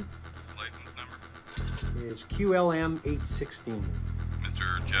for me? License number? It's QLM 816.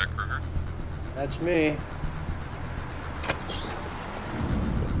 Mr. Jack Kruger? That's me.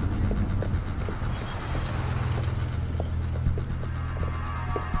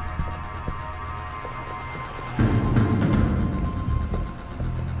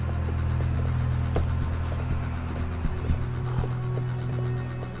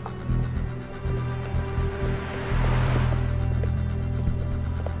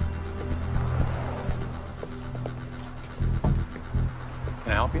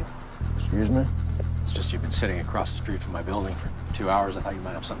 Can I help you? Excuse me? It's just you've been sitting across the street from my building for 2 hours. I thought you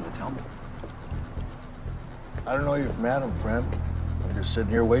might have something to tell me. I don't know you from Adam, friend. I'm just sitting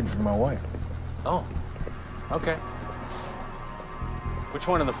here waiting for my wife. Oh, okay. Which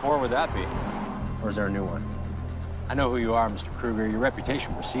one of the four would that be? Or is there a new one? I know who you are, Mr. Kruger. Your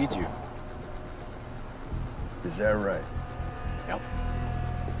reputation precedes you. Is that right? Yep.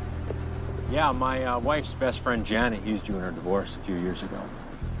 Yeah, my wife's best friend Janet used you in her divorce a few years ago.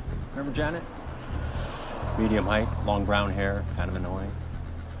 Remember Janet? Medium height, long brown hair, kind of annoying.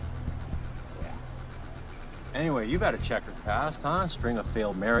 Yeah. Anyway, you've had a checkered past, huh? String of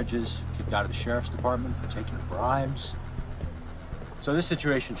failed marriages, kicked out of the sheriff's department for taking bribes. So this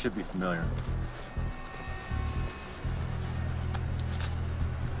situation should be familiar.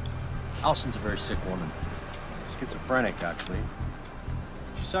 Allison's a very sick woman. Schizophrenic, actually.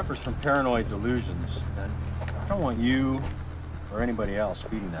 She suffers from paranoid delusions, and I don't want you or anybody else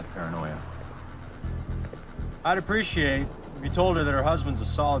feeding that paranoia. I'd appreciate if you told her that her husband's a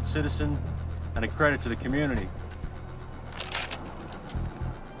solid citizen and a credit to the community.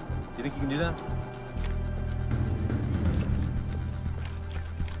 You think you can do that?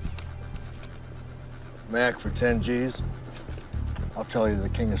 Mac for 10 G's. I'll tell you the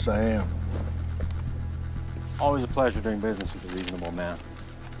king of Siam. Always a pleasure doing business with a reasonable man.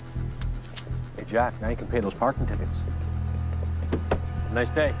 Hey, Jack, now you can pay those parking tickets. Have a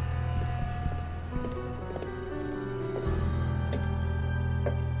nice day.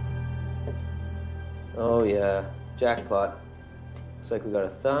 Oh, yeah. Jackpot. Looks like we got a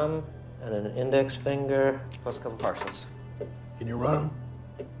thumb and an index finger, plus a couple partials. Can you run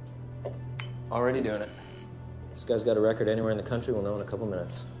them? Already doing it. This guy's got a record anywhere in the country, we'll know in a couple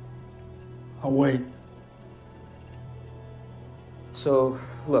minutes. I'll wait. So,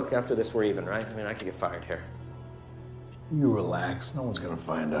 look, after this, we're even, right? I mean, I could get fired here. You relax. No one's gonna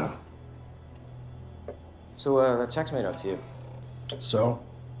find out. So, that check's made out to you. So?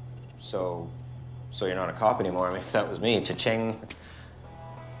 So you're not a cop anymore. I mean, if that was me, cha-ching.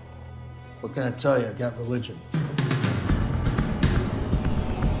 What can I tell you? I got religion.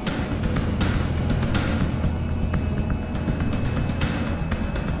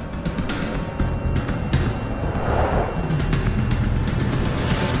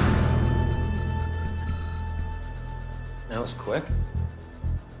 That was quick.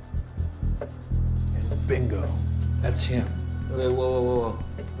 And bingo. That's him. Okay, whoa.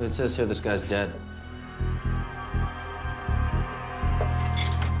 It says here this guy's dead.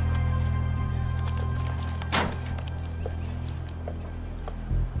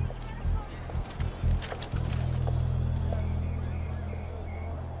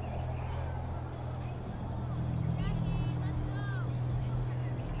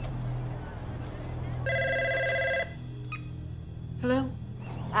 Hello?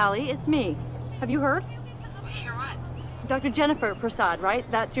 Allie, it's me. Have you heard? Hear what? Dr. Jennifer Prasad, right?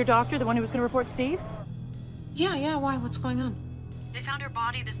 That's your doctor, the one who was going to report Steve? Yeah, why? What's going on? They found her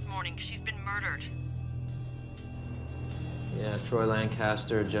body this morning. She's been murdered. Yeah, Troy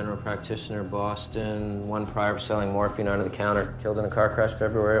Lancaster, general practitioner, Boston. One prior for selling morphine under the counter. Killed in a car crash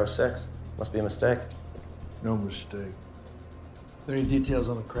February '06. Must be a mistake. No mistake. Are there any details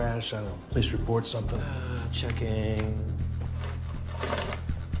on the crash? I don't know. Police report something. Checking.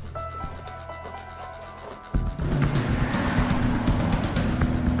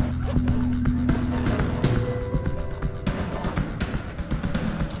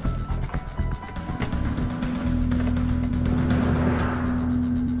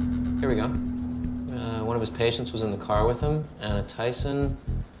 Here we go. One of his patients was in the car with him. Anna Tyson,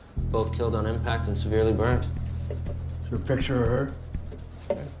 Both killed on impact and severely burned. Is there a picture of her?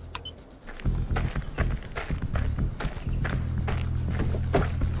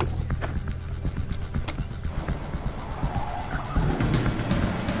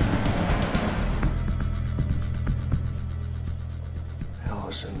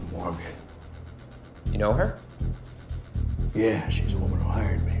 Allison Morgan. You know her? Yeah, she's the woman who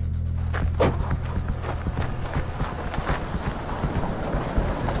hired me.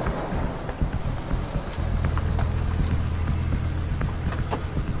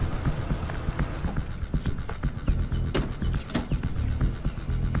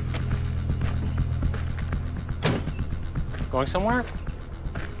 Going somewhere?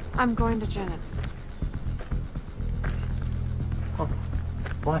 I'm going to Janet's. Oh,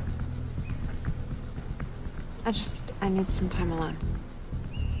 why? I need some time alone.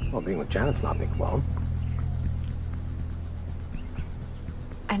 Well, being with Janet's not being alone.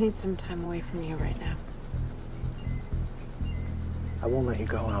 I need some time away from you right now. I won't let you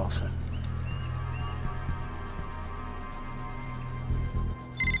go, Allison.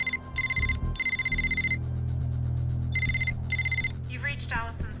 You've reached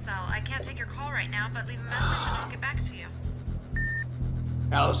Allison's cell. I can't take your call right now, but leave a message and I'll get back to you.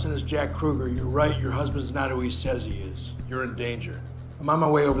 Allison, is Jack Kruger. You're right. Your husband's not who he says he is. You're in danger. I'm on my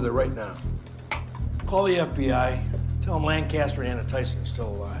way over there right now. Call the FBI. Tell them Lancaster and Anna Tyson are still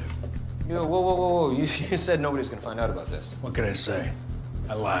alive. Yo, whoa. You said nobody's gonna find out about this. What can I say?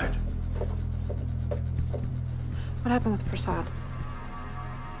 I lied. What happened with Prasad?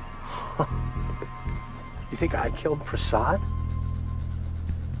 You think I killed Prasad?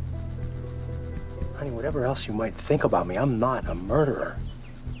 Honey, whatever else you might think about me, I'm not a murderer.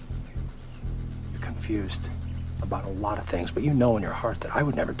 You're confused about a lot of things, but you know in your heart that I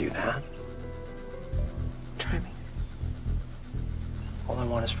would never do that. Try me. All I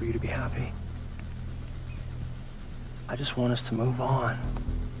want is for you to be happy. I just want us to move on.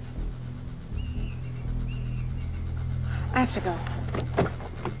 I have to go.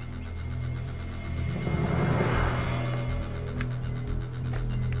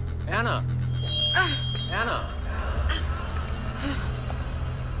 Anna! Anna!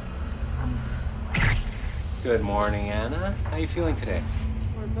 Good morning, Anna. How you feeling today?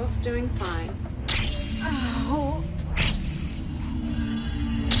 We're both doing fine. Oh.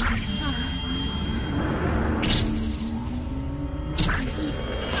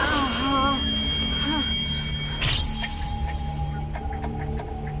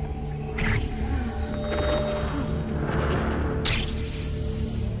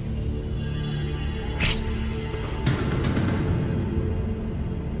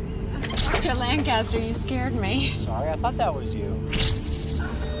 Dr. Lancaster, you scared me. Sorry, I thought that was you.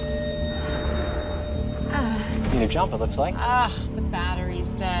 You need a jump, it looks like. Ugh, the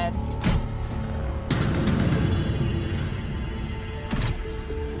battery's dead.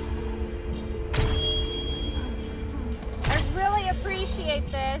 I really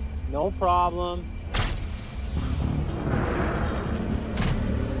appreciate this. No problem.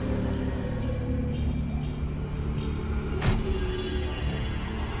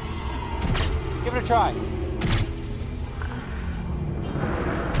 Give it a try.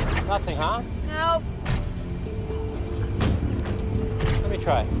 Nothing, huh? Nope. Let me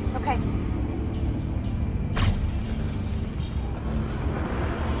try. Okay.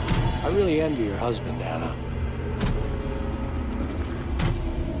 I really envy your husband, Anna.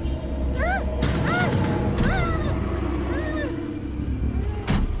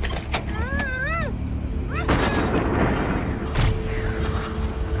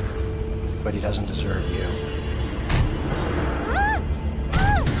 But he doesn't deserve you.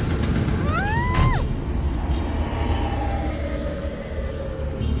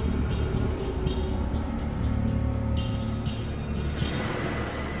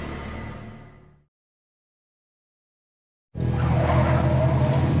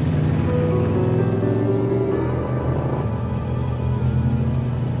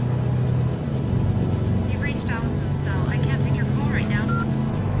 You've reached Allison's cell. I can't take your call right now.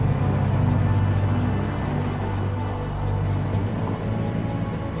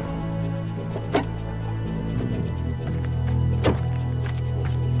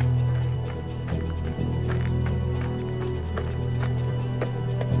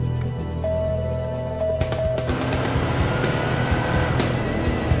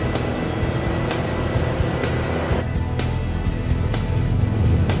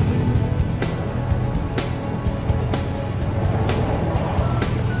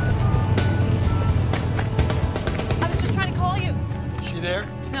 I was just trying to call you. Is she there?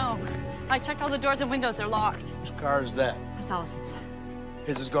 No. I checked all the doors and windows. They're locked. Whose car is that? That's Allison's.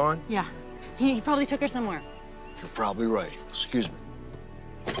 His is gone? Yeah. He probably took her somewhere. You're probably right. Excuse me.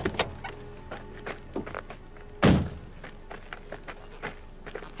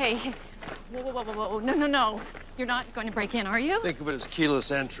 Hey, hey. Whoa. No. You're not going to break in, are you? Think of it as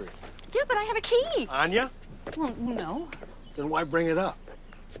keyless entry. Yeah, but I have a key. Anya? Well, no. Then why bring it up?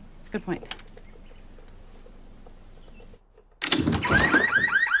 Good point.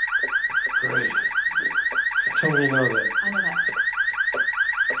 Great. Tell me you know that. I know that.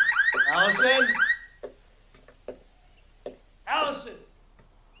 Allison? Allison!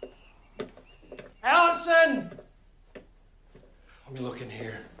 Allison! Let me look in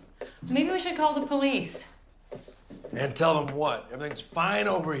here. Maybe we should call the police. And tell them what? Everything's fine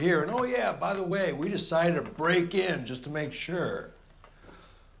over here. And oh yeah, by the way, we decided to break in just to make sure.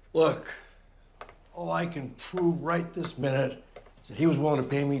 Look, all I can prove right this minute is that he was willing to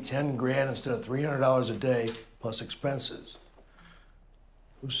pay me 10 grand instead of $300 a day plus expenses.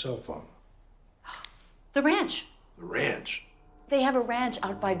 Whose cell phone? The ranch. The ranch? They have a ranch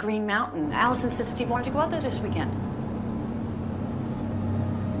out by Green Mountain. Allison said Steve wanted to go out there this weekend.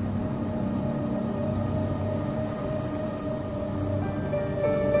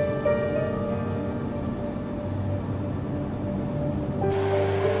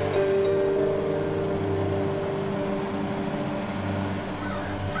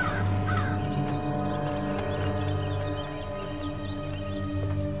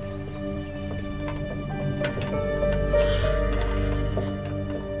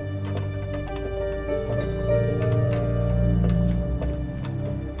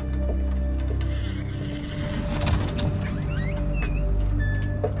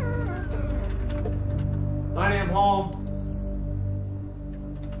 Honey, I'm home.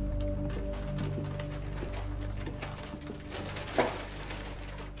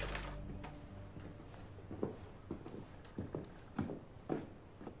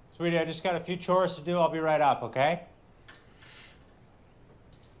 Sweetie, I just got a few chores to do. I'll be right up, okay?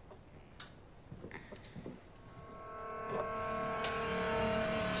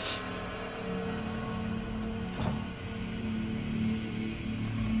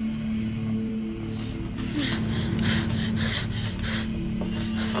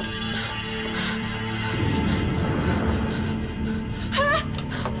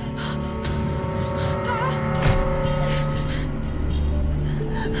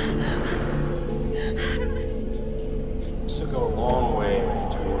 This will go a long way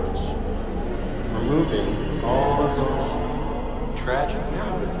towards removing all of those tragic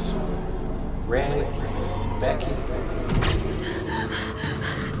memories of Greg, Becky. You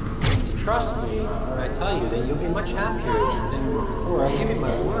have to trust me when I tell you that you'll be much happier than you were before. I'll give you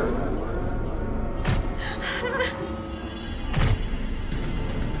my word.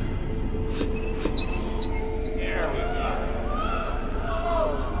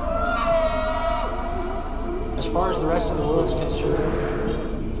 As far as the rest of the world's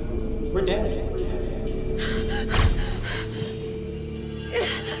concerned, we're dead.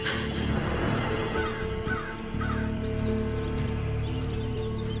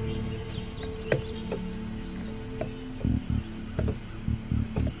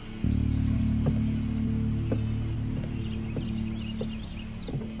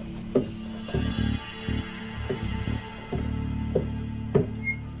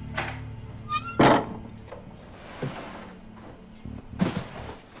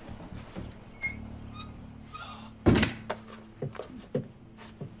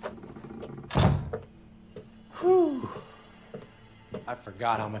 Whew. I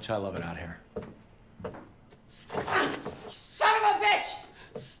forgot how much I love it out here. Son of a bitch!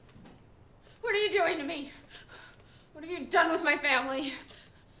 What are you doing to me? What have you done with my family?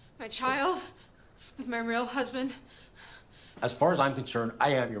 My child? With my real husband? As far as I'm concerned,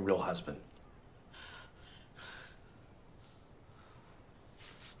 I am your real husband.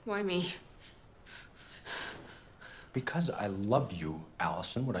 Why me? Because I love you,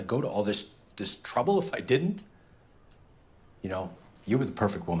 Allison. Would I go to all this trouble if I didn't? You know, you were the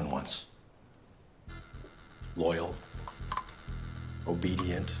perfect woman once. Loyal,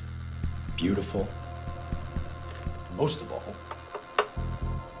 obedient, beautiful. Most of all,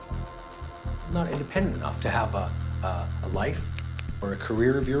 not independent enough to have a life or a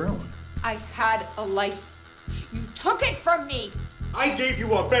career of your own. I had a life. You took it from me. I gave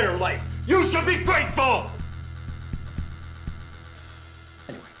you a better life. You should be grateful!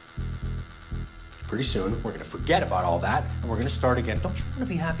 Anyway, pretty soon we're gonna forget about all that and we're gonna start again. Don't you want to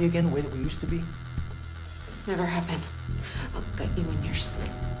be happy again the way that we used to be? Never happened. I'll gut you in your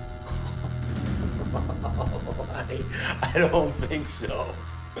sleep. Oh, honey, I don't think so.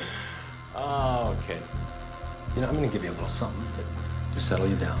 Oh, okay. You know, I'm gonna give you a little something. to settle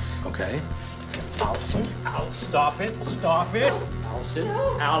you down, okay? Allison, stop it, stop it. Allison,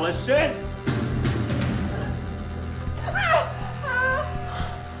 Allison!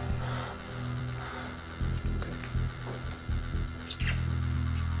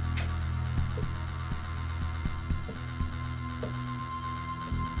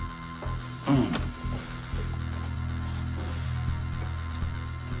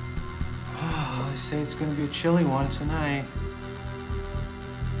 They say it's gonna be a chilly one tonight.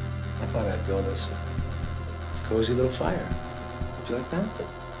 I thought I'd build us a cozy little fire. Would you like that?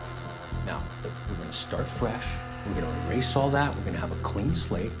 Now, we're gonna start fresh. We're gonna erase all that. We're gonna have a clean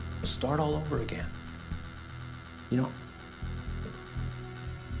slate. We'll start all over again. You know,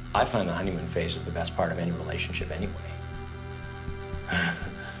 I find the honeymoon phase is the best part of any relationship anyway.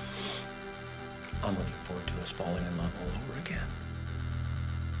 I'm looking forward to us falling in love all over again.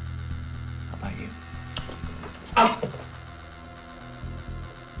 How about you?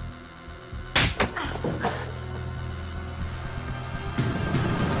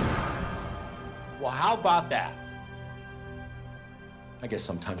 well, how about that? I guess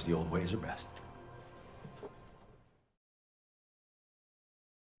sometimes the old ways are best.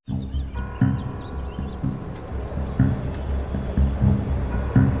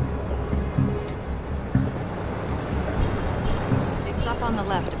 It's up on the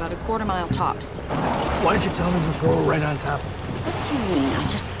left, about a quarter-mile tops. Why didn't you tell me before we're right on top of it? What do you mean? I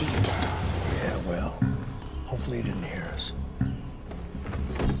just did. Yeah, well, hopefully he didn't hear us.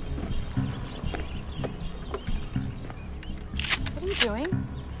 What are you doing?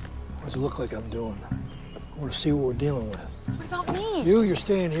 What does it look like I'm doing? I want to see what we're dealing with. What about me? You're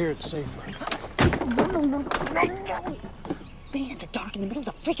staying here. It's safer. No. Being in the dark in the middle of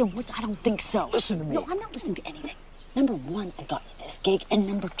the freaking woods, I don't think so. Listen to me. No, I'm not listening to anything. Number one, I got you this gig, and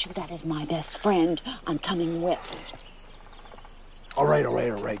number two, that is my best friend I'm coming with. All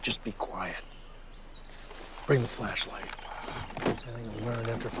right. Just be quiet. Bring the flashlight. I think I've learned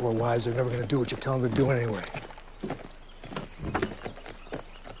after 4 wives, they're never going to do what you tell them to do anyway.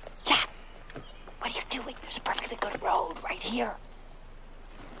 Jack, what are you doing? There's a perfectly good road right here.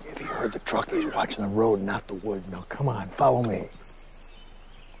 If he heard the truck, he's watching the road, not the woods. Now, come on, follow me.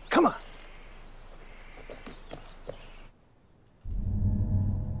 Come on.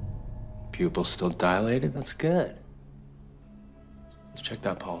 Pupils still dilated? That's good. Let's check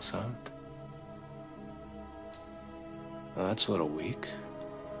that pulse out. Oh, that's a little weak.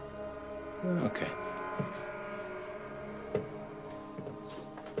 Okay.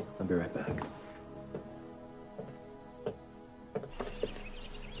 I'll be right back.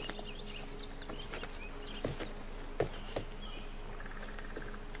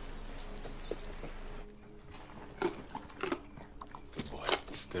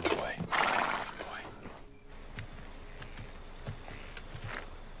 Good boy.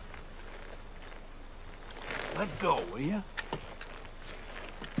 Let go, will you?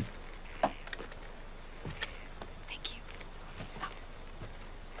 Thank you.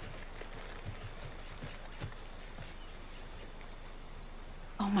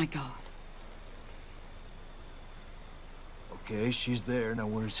 Oh my God. Okay, she's there. Now,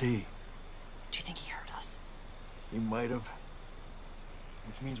 where's he? Do you think he heard us? He might have.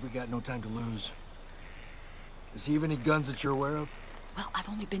 Which means we got no time to lose. Does he have any guns that you're aware of? Well, I've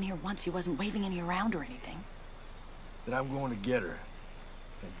only been here once. He wasn't waving any around or anything. Then I'm going to get her.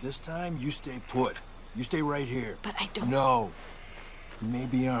 And this time, you stay put. You stay right here. But I don't... No. He may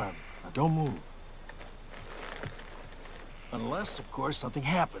be armed. Now, don't move. Unless, of course, something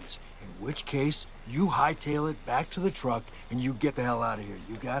happens. In which case, you hightail it back to the truck and you get the hell out of here.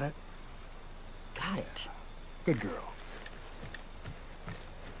 You got it? Got it. Good girl.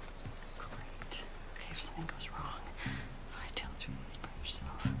 Great. Okay, if something goes wrong, I tell it to you by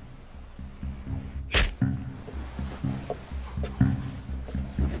yourself.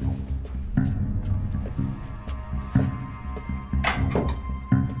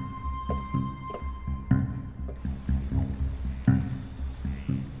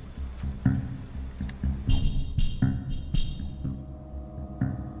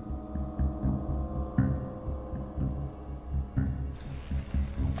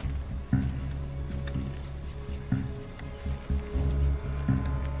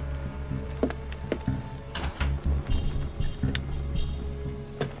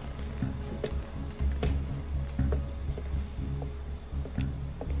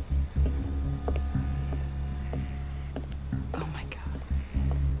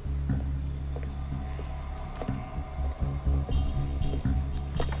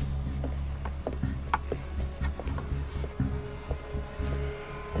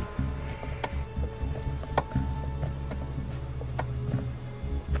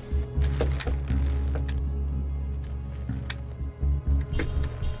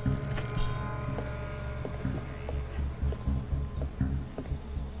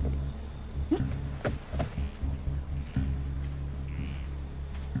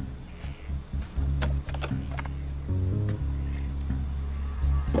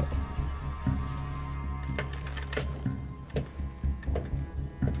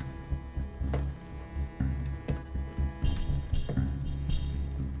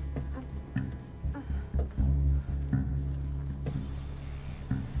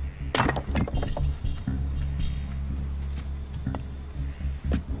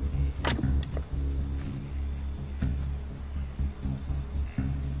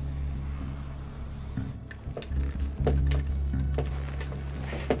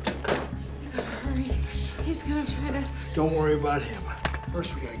 just gonna try to. Don't worry about him.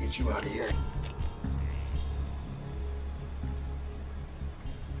 First, we gotta get you out of here.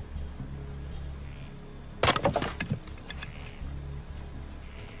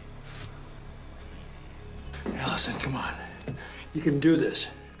 Allison, come on. You can do this.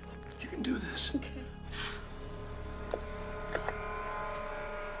 You can do this. Okay.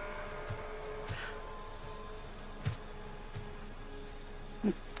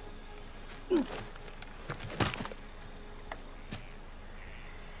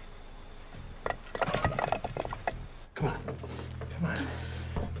 Come on. Come on.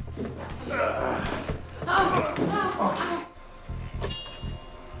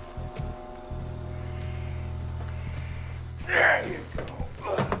 There you go.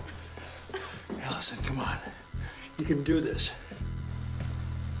 Allison, come on. You can do this.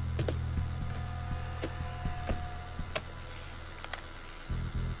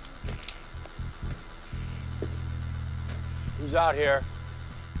 Who's out here?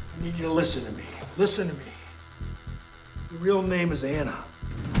 I need you to listen to me. Listen to me. Your real name is Anna.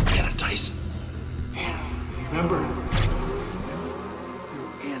 Anna Tyson. Anna, remember?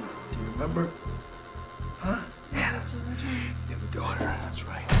 You're Anna. Do you remember? Huh? Anna. You have a daughter. That's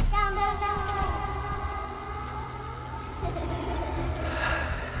right.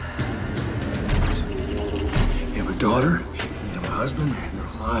 You have a daughter, and you have a husband, and they're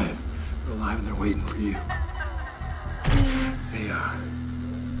alive. They're alive and they're waiting for you. They are.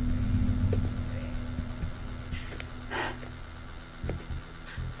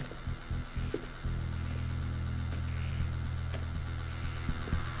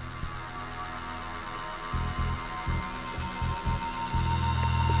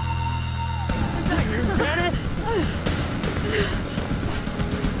 Janet!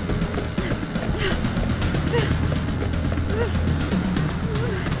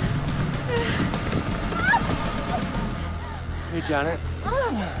 Hey, Janet.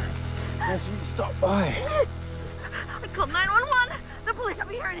 Nice of you to stop by. I called 911. The police will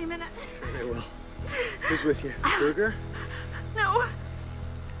be here any minute. Okay, well, who's with you? Kruger? No.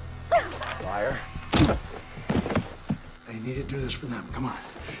 Liar. I need to do this for them. Come on.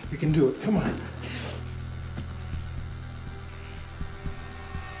 You can do it. Come on.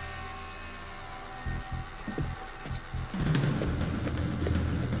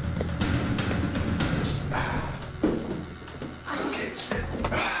 Okay, steady.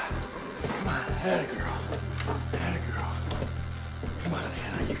 Come on. Atta girl. Atta girl. Come on,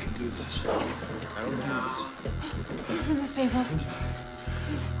 Anna. You can do this. You can do this. He's in the stables.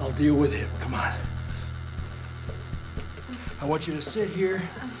 I'll deal with him. Come on. I want you to sit here,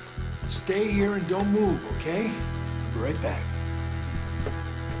 stay here, and don't move, okay? I'll be right back.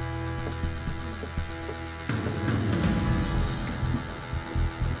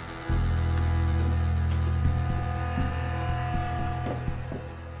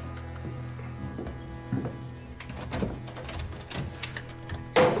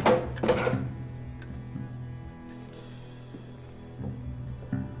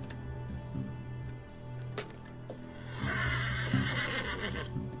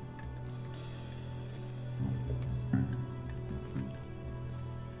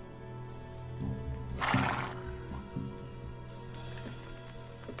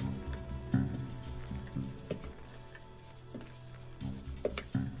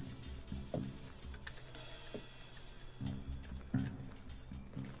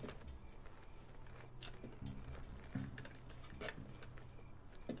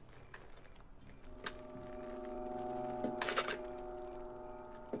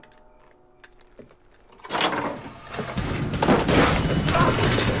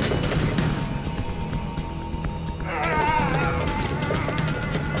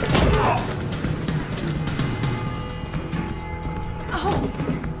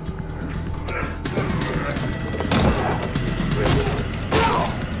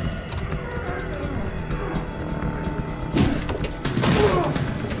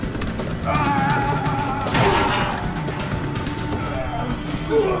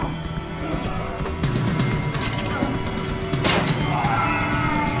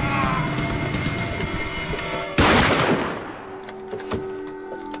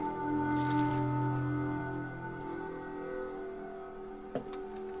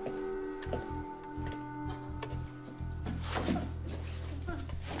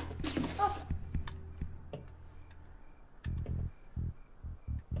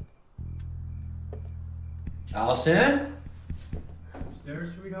 Allison?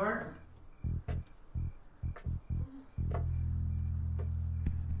 Upstairs, sweetheart?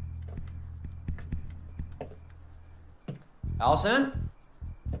 Allison?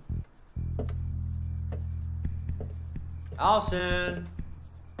 Allison!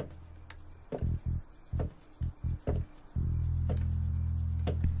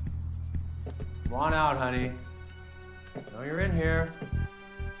 Come on out, honey. I know you're in here.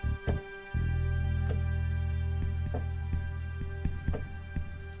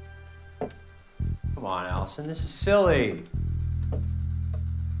 Come on, Allison, this is silly.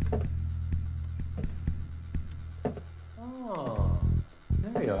 Oh,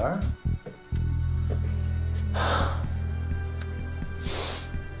 there you are.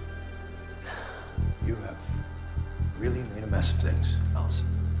 You have really made a mess of things, Allison.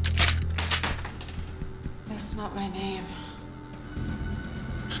 That's not my name.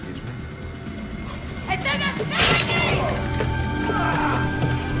 Excuse me? I said that's not my name!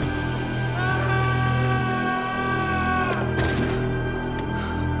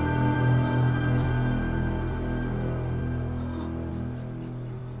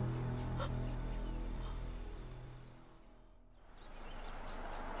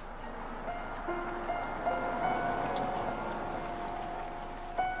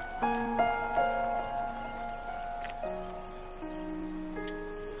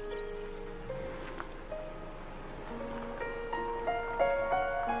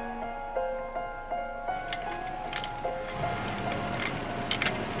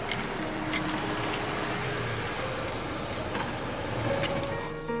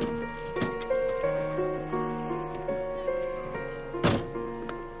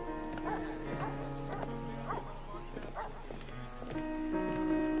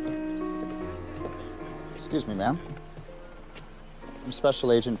 Excuse me, ma'am. I'm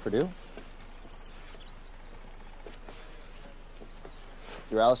Special Agent Purdue.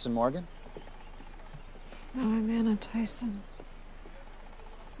 You're Allison Morgan? No, I'm Anna Tyson.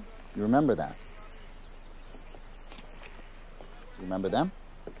 You remember that? You remember them?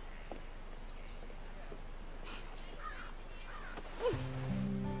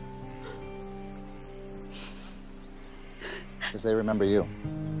 Because they remember you.